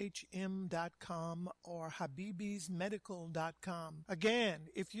or habibismedical.com. Again,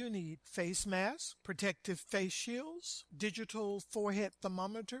 if you need face masks, protective face shields, digital forehead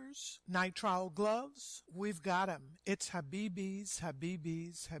thermometers, nitrile gloves, we've got them. It's Habibi's,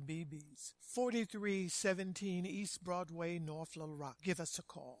 Habibi's, Habibi's. 4317 East Broadway, North Little Rock. Give us a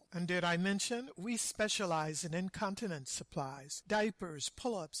call. And did I mention we specialize in incontinence supplies, diapers,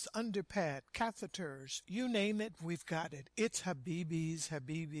 pull-ups, underpad, catheters, you name it, we've got it. It's Habibi's,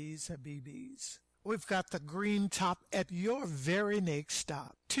 Habibi's, Habibi's. We've got the green top at your very next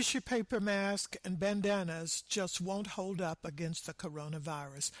stop. Tissue paper masks and bandanas just won't hold up against the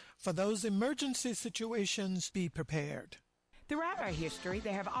coronavirus. For those emergency situations, be prepared. Throughout our history,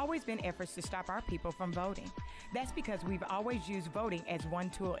 there have always been efforts to stop our people from voting. That's because we've always used voting as one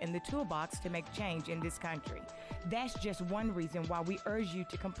tool in the toolbox to make change in this country. That's just one reason why we urge you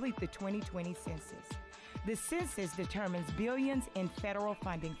to complete the 2020 census. The census determines billions in federal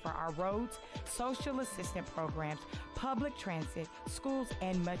funding for our roads, social assistance programs, public transit, schools,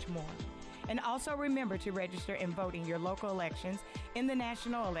 and much more. And also remember to register and vote in your local elections in the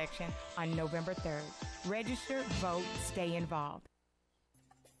national election on November 3rd. Register, vote, stay involved.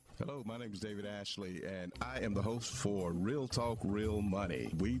 Hello, my name is David Ashley, and I am the host for Real Talk, Real Money.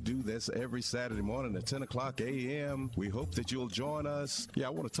 We do this every Saturday morning at 10 o'clock a.m. We hope that you'll join us. Yeah,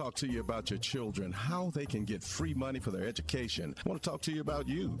 I want to talk to you about your children, how they can get free money for their education. I want to talk to you about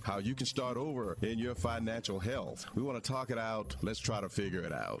you, how you can start over in your financial health. We want to talk it out. Let's try to figure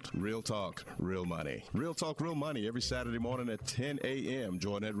it out. Real Talk, Real Money. Real Talk, Real Money every Saturday morning at 10 a.m.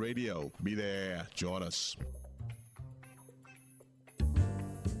 Join that radio. Be there. Join us.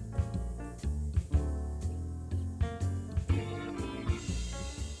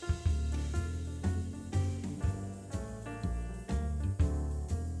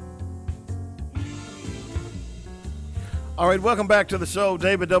 All right, welcome back to the show.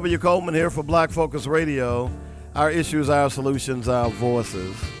 David W. Coleman here for Black Focus Radio. Our issues, our solutions, our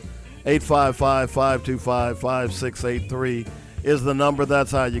voices. 855-525-5683 is the number. That's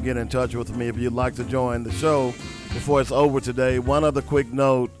how you get in touch with me if you'd like to join the show before it's over today. One other quick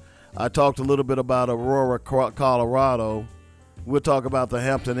note. I talked a little bit about Aurora, Colorado. We'll talk about the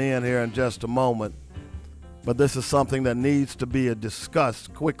Hampton Inn here in just a moment. But this is something that needs to be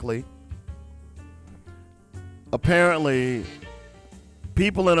discussed quickly. Apparently,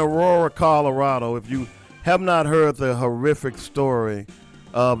 people in Aurora, Colorado, if you have not heard the horrific story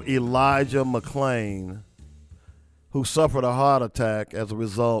of Elijah McClain, who suffered a heart attack as a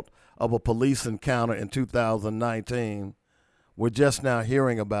result of a police encounter in 2019, we're just now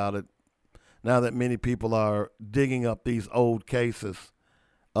hearing about it now that many people are digging up these old cases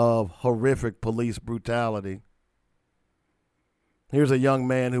of horrific police brutality. Here's a young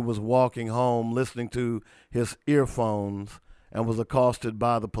man who was walking home listening to his earphones and was accosted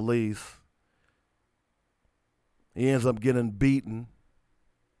by the police. He ends up getting beaten,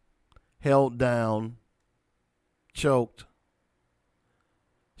 held down, choked,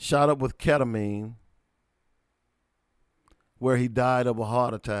 shot up with ketamine, where he died of a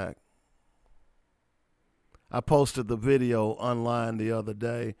heart attack. I posted the video online the other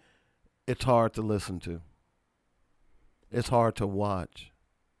day. It's hard to listen to. It's hard to watch.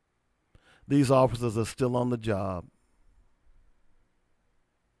 These officers are still on the job.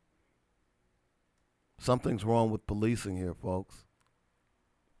 Something's wrong with policing here, folks.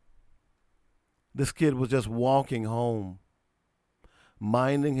 This kid was just walking home,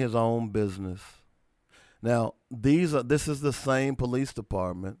 minding his own business. Now, this is the same police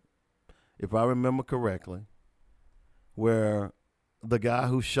department, if I remember correctly, where the guy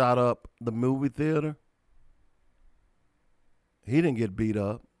who shot up the movie theater, he didn't get beat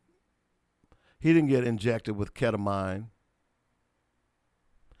up. He didn't get injected with ketamine.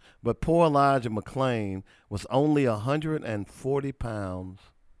 But poor Elijah McClain was only 140 pounds.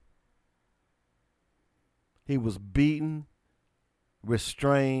 He was beaten,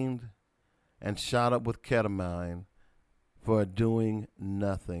 restrained, and shot up with ketamine for doing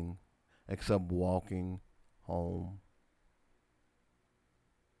nothing except walking home.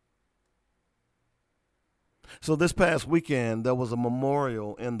 So this past weekend, there was a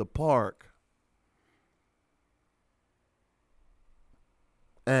memorial in the park.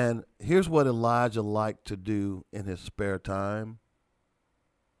 And here's what Elijah liked to do in his spare time.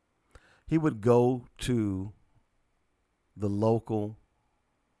 He would go to the local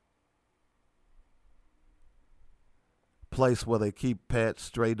place where they keep pets,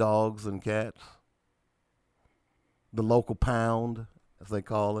 stray dogs and cats. The local pound, as they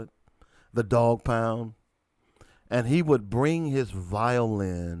call it. The dog pound. And he would bring his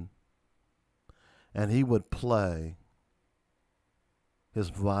violin and he would play his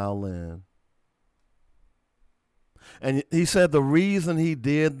violin. And he said the reason he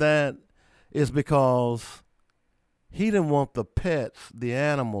did that is because he didn't want the pets, the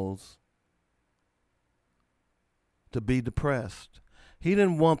animals, to be depressed. He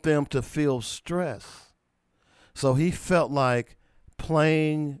didn't want them to feel stress. So he felt like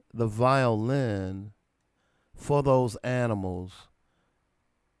playing the violin for those animals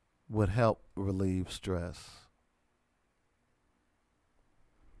would help relieve stress.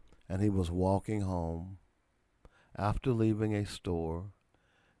 And he was walking home after leaving a store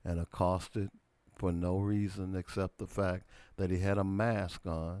and accosted for no reason except the fact that he had a mask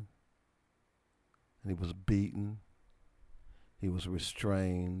on. And he was beaten, he was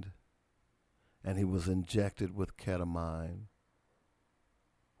restrained, and he was injected with ketamine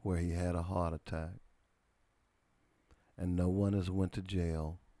where he had a heart attack. And no one has went to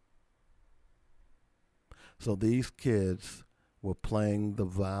jail. So these kids were playing the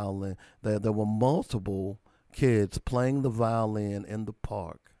violin. There were multiple kids playing the violin in the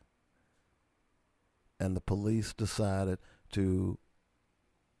park. And the police decided to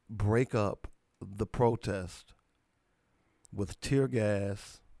break up the protest with tear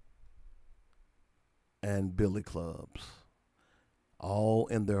gas and billy clubs, all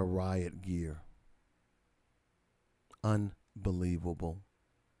in their riot gear. Unbelievable.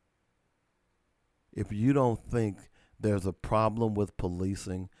 If you don't think there's a problem with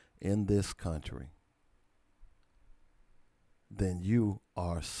policing in this country, then you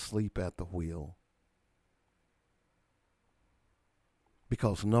are asleep at the wheel.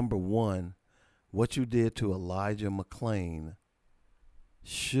 Because number one, what you did to Elijah McClain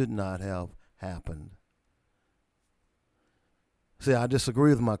should not have happened. See, I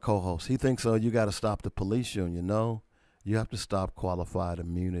disagree with my co-host. He thinks, oh, you got to stop the police union. No, you have to stop qualified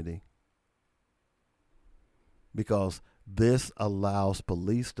immunity. Because this allows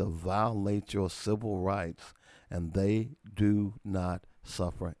police to violate your civil rights, and they do not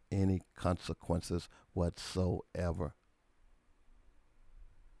suffer any consequences whatsoever.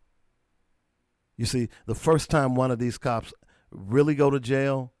 You see, the first time one of these cops really go to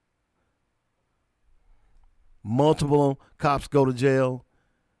jail, multiple cops go to jail,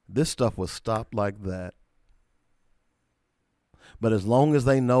 this stuff was stopped like that. But as long as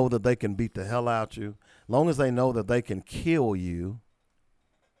they know that they can beat the hell out you, as long as they know that they can kill you,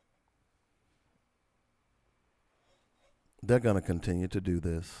 they're going to continue to do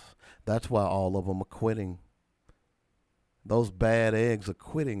this. That's why all of them are quitting. Those bad eggs are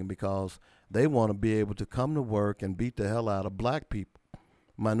quitting because they want to be able to come to work and beat the hell out of black people,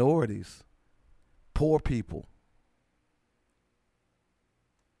 minorities, poor people,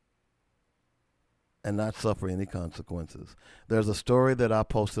 and not suffer any consequences. There's a story that I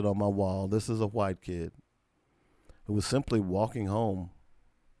posted on my wall. This is a white kid who was simply walking home.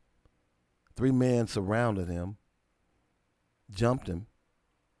 3 men surrounded him, jumped him,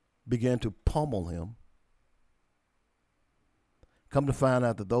 began to pummel him. Come to find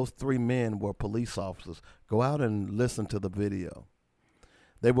out that those 3 men were police officers. Go out and listen to the video.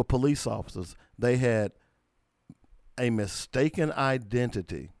 They were police officers. They had a mistaken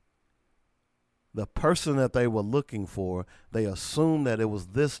identity. The person that they were looking for, they assumed that it was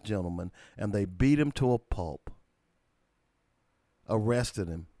this gentleman, and they beat him to a pulp, arrested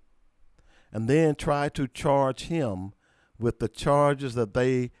him, and then tried to charge him with the charges that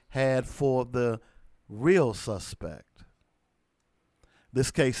they had for the real suspect.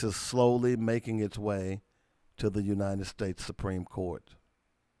 This case is slowly making its way to the United States Supreme Court.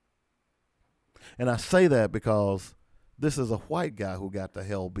 And I say that because this is a white guy who got the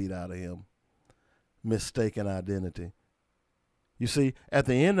hell beat out of him. Mistaken identity. You see, at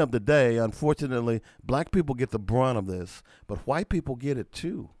the end of the day, unfortunately, black people get the brunt of this, but white people get it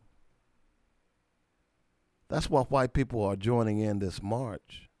too. That's why white people are joining in this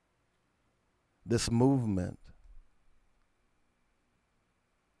march, this movement.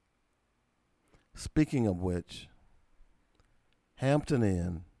 Speaking of which, Hampton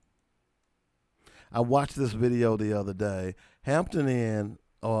Inn. I watched this video the other day. Hampton Inn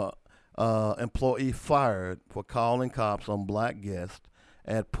employee fired for calling cops on black guests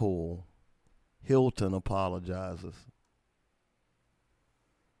at pool. Hilton apologizes.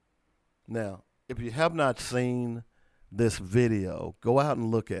 Now, if you have not seen this video, go out and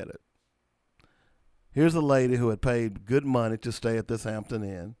look at it. Here's a lady who had paid good money to stay at this Hampton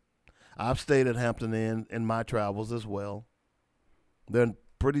Inn. I've stayed at Hampton Inn in my travels as well. They're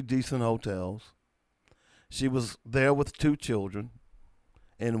pretty decent hotels. She was there with 2 children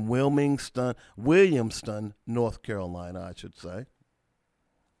in Williamston, North Carolina, I should say.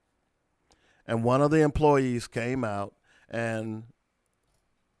 And one of the employees came out and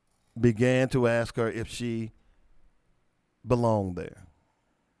began to ask her if she belonged there.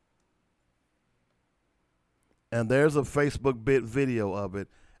 And there's a Facebook video of it,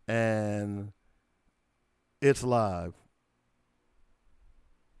 and it's live.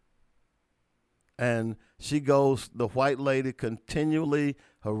 And she goes, the white lady continually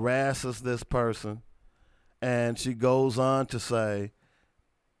harasses this person, and she goes on to say,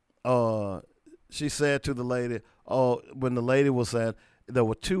 she said to the lady, when the lady was at, there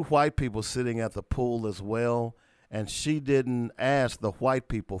were 2 white people sitting at the pool as well, and she didn't ask the white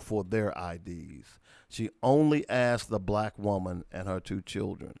people for their IDs. She only asked the black woman and her 2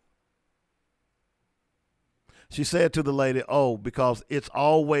 children. She said to the lady, because it's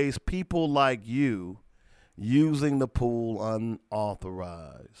always people like you using the pool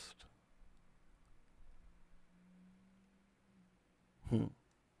unauthorized.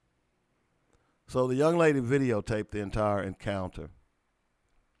 So the young lady videotaped the entire encounter.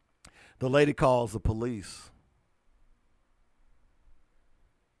 The lady calls the police.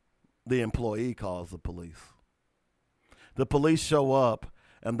 The employee calls the police. The police show up,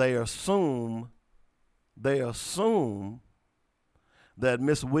 and they assume that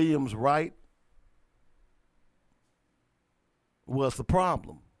Miss Williams Wright was the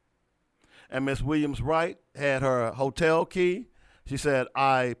problem. And Miss Williams-Wright had her hotel key. She said,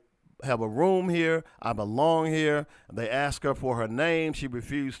 I have a room here. I belong here. They asked her for her name. She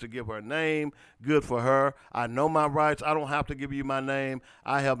refused to give her name. Good for her. I know my rights. I don't have to give you my name.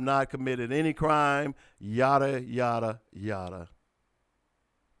 I have not committed any crime. Yada, yada, yada.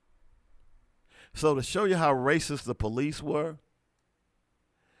 So to show you how racist the police were,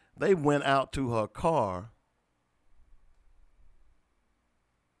 they went out to her car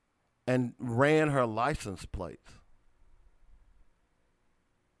and ran her license plates.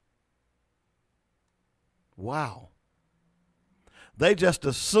 Wow. They just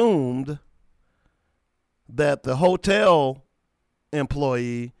assumed that the hotel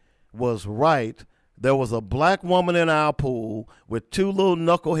employee was right. There was a black woman in our pool with 2 little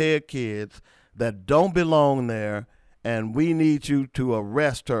knucklehead kids that don't belong there, and we need you to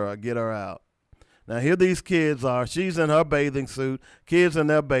arrest her or get her out. Now, here these kids are. She's in her bathing suit, kids in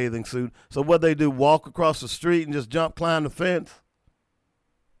their bathing suit. So what they do, walk across the street and just climb the fence?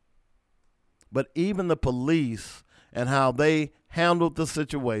 But even the police and how they handled the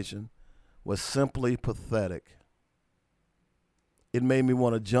situation was simply pathetic. It made me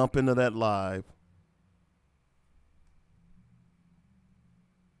want to jump into that live.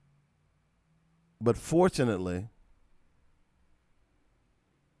 But fortunately,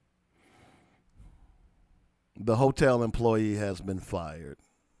 the hotel employee has been fired.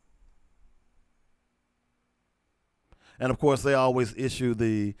 And, of course, they always issue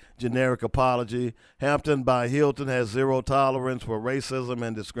the generic apology. Hampton by Hilton has zero tolerance for racism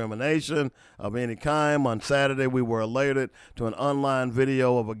and discrimination of any kind. On Saturday, we were alerted to an online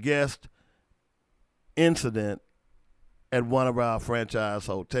video of a guest incident at one of our franchise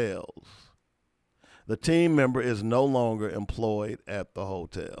hotels. The team member is no longer employed at the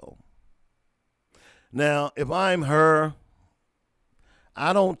hotel. Now, if I'm her,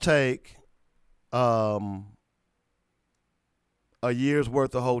 I don't take a year's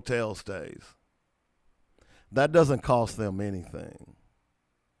worth of hotel stays. That doesn't cost them anything.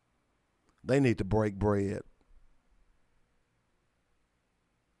 They need to break bread.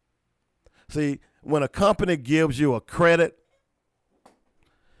 See, when a company gives you a credit,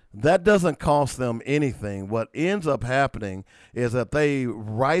 that doesn't cost them anything. What ends up happening is that they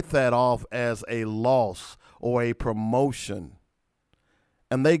write that off as a loss or a promotion,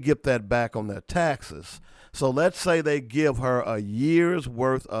 and they get that back on their taxes. So let's say they give her a year's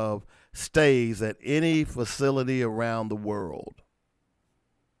worth of stays at any facility around the world.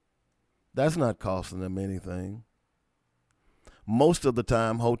 That's not costing them anything. Most of the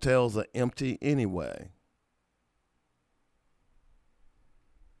time, hotels are empty anyway.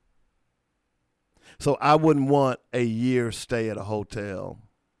 So I wouldn't want a year's stay at a hotel.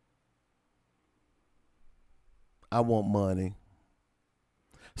 I want money.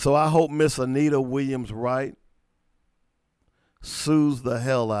 So I hope Miss Anita Williams-Wright sues the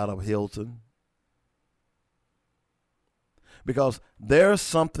hell out of Hilton, because there's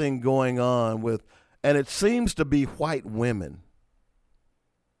something going on with, and it seems to be white women.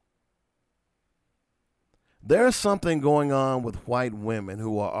 There's something going on with white women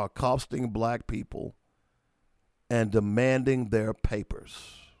who are accosting black people and demanding their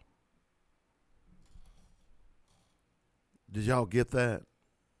papers. Did y'all get that?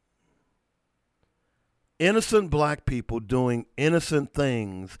 Innocent black people doing innocent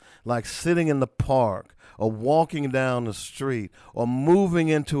things like sitting in the park or walking down the street or moving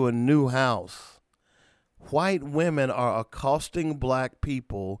into a new house. White women are accosting black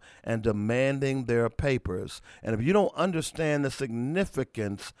people and demanding their papers. And if you don't understand the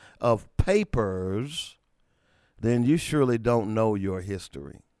significance of papers, then you surely don't know your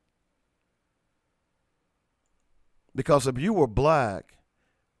history. Because if you were black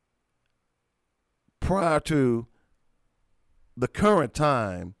prior to the current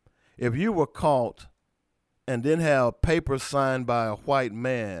time, if you were caught and didn't have papers signed by a white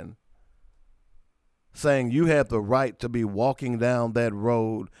man saying you had the right to be walking down that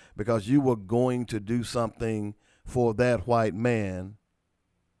road because you were going to do something for that white man,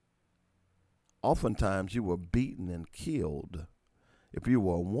 oftentimes you were beaten and killed. If you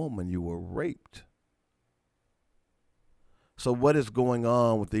were a woman, you were raped. So what is going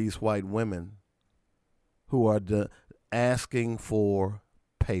on with these white women who are asking for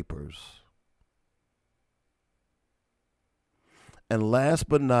papers? And last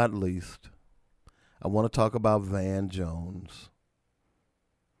but not least, I want to talk about Van Jones.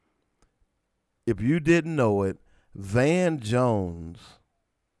 If you didn't know it, Van Jones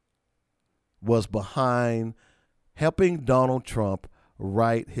was behind helping Donald Trump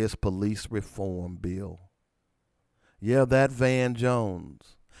write his police reform bill. Yeah, that Van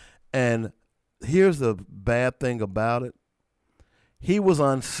Jones. And here's the bad thing about it. He was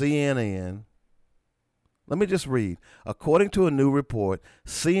on CNN. Let me just read. According to a new report,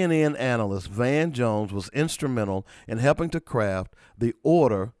 CNN analyst Van Jones was instrumental in helping to craft the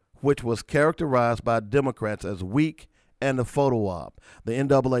order, which was characterized by Democrats as weak and a photo op. The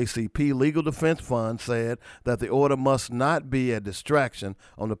NAACP Legal Defense Fund said that the order must not be a distraction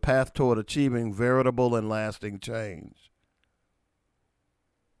on the path toward achieving veritable and lasting change.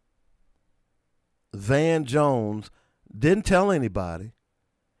 Van Jones didn't tell anybody.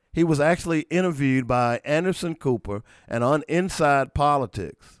 He was actually interviewed by Anderson Cooper and on Inside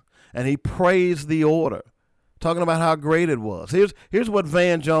Politics, and he praised the order, talking about how great it was. Here's what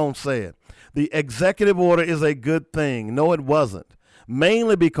Van Jones said. The executive order is a good thing. No, it wasn't.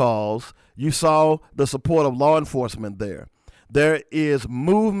 Mainly because you saw the support of law enforcement there. There is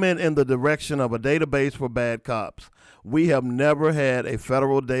movement in the direction of a database for bad cops. We have never had a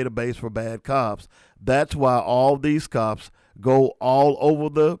federal database for bad cops. That's why all these cops go all over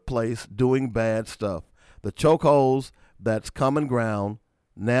the place doing bad stuff. The chokeholds, that's common ground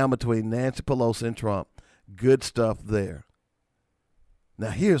now between Nancy Pelosi and Trump. Good stuff there.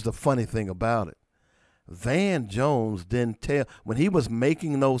 Now, here's the funny thing about it. Van Jones didn't tell, when he was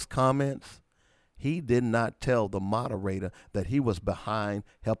making those comments, he did not tell the moderator that he was behind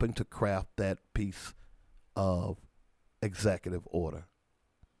helping to craft that piece of executive order.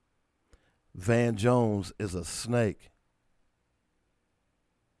 Van Jones is a snake.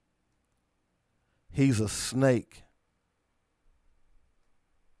 He's a snake.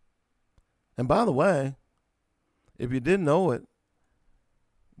 And by the way, if you didn't know it,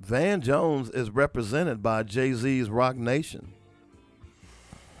 Van Jones is represented by Jay-Z's Rock Nation.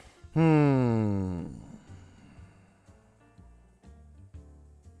 Van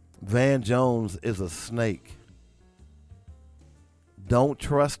Jones is a snake. Don't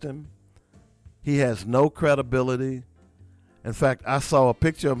trust him. He has no credibility. In fact, I saw a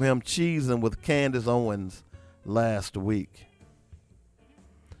picture of him cheesing with Candace Owens last week.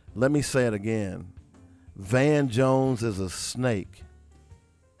 Let me say it again. Van Jones is a snake.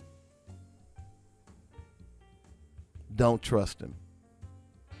 Don't trust him.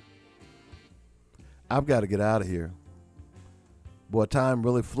 I've got to get out of here. Boy, time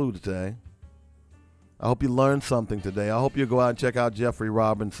really flew today. I hope you learned something today. I hope you go out and check out Jeffrey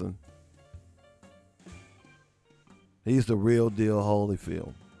Robinson. He's the real deal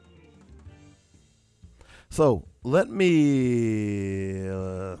Holyfield. So let me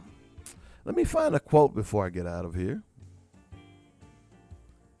find a quote before I get out of here.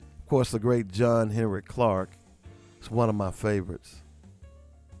 Of course, the great John Henrik Clarke is one of my favorites.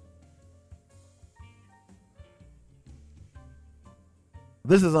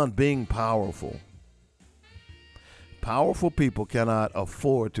 This is on being powerful. Powerful people cannot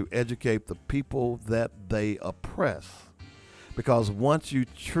afford to educate the people that they oppress, because once you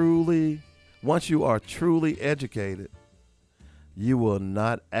are truly educated, you will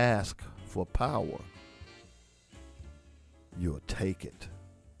not ask for power. You'll take it.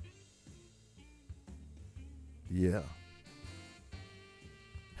 Yeah.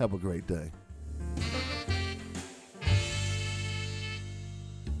 Have a great day.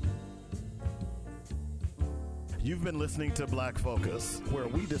 You've been listening to Black Focus, where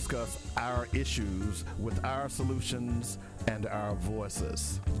we discuss our issues with our solutions and our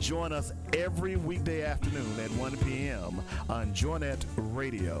voices. Join us every weekday afternoon at 1 p.m. on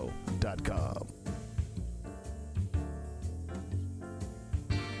JoinetRadio.com.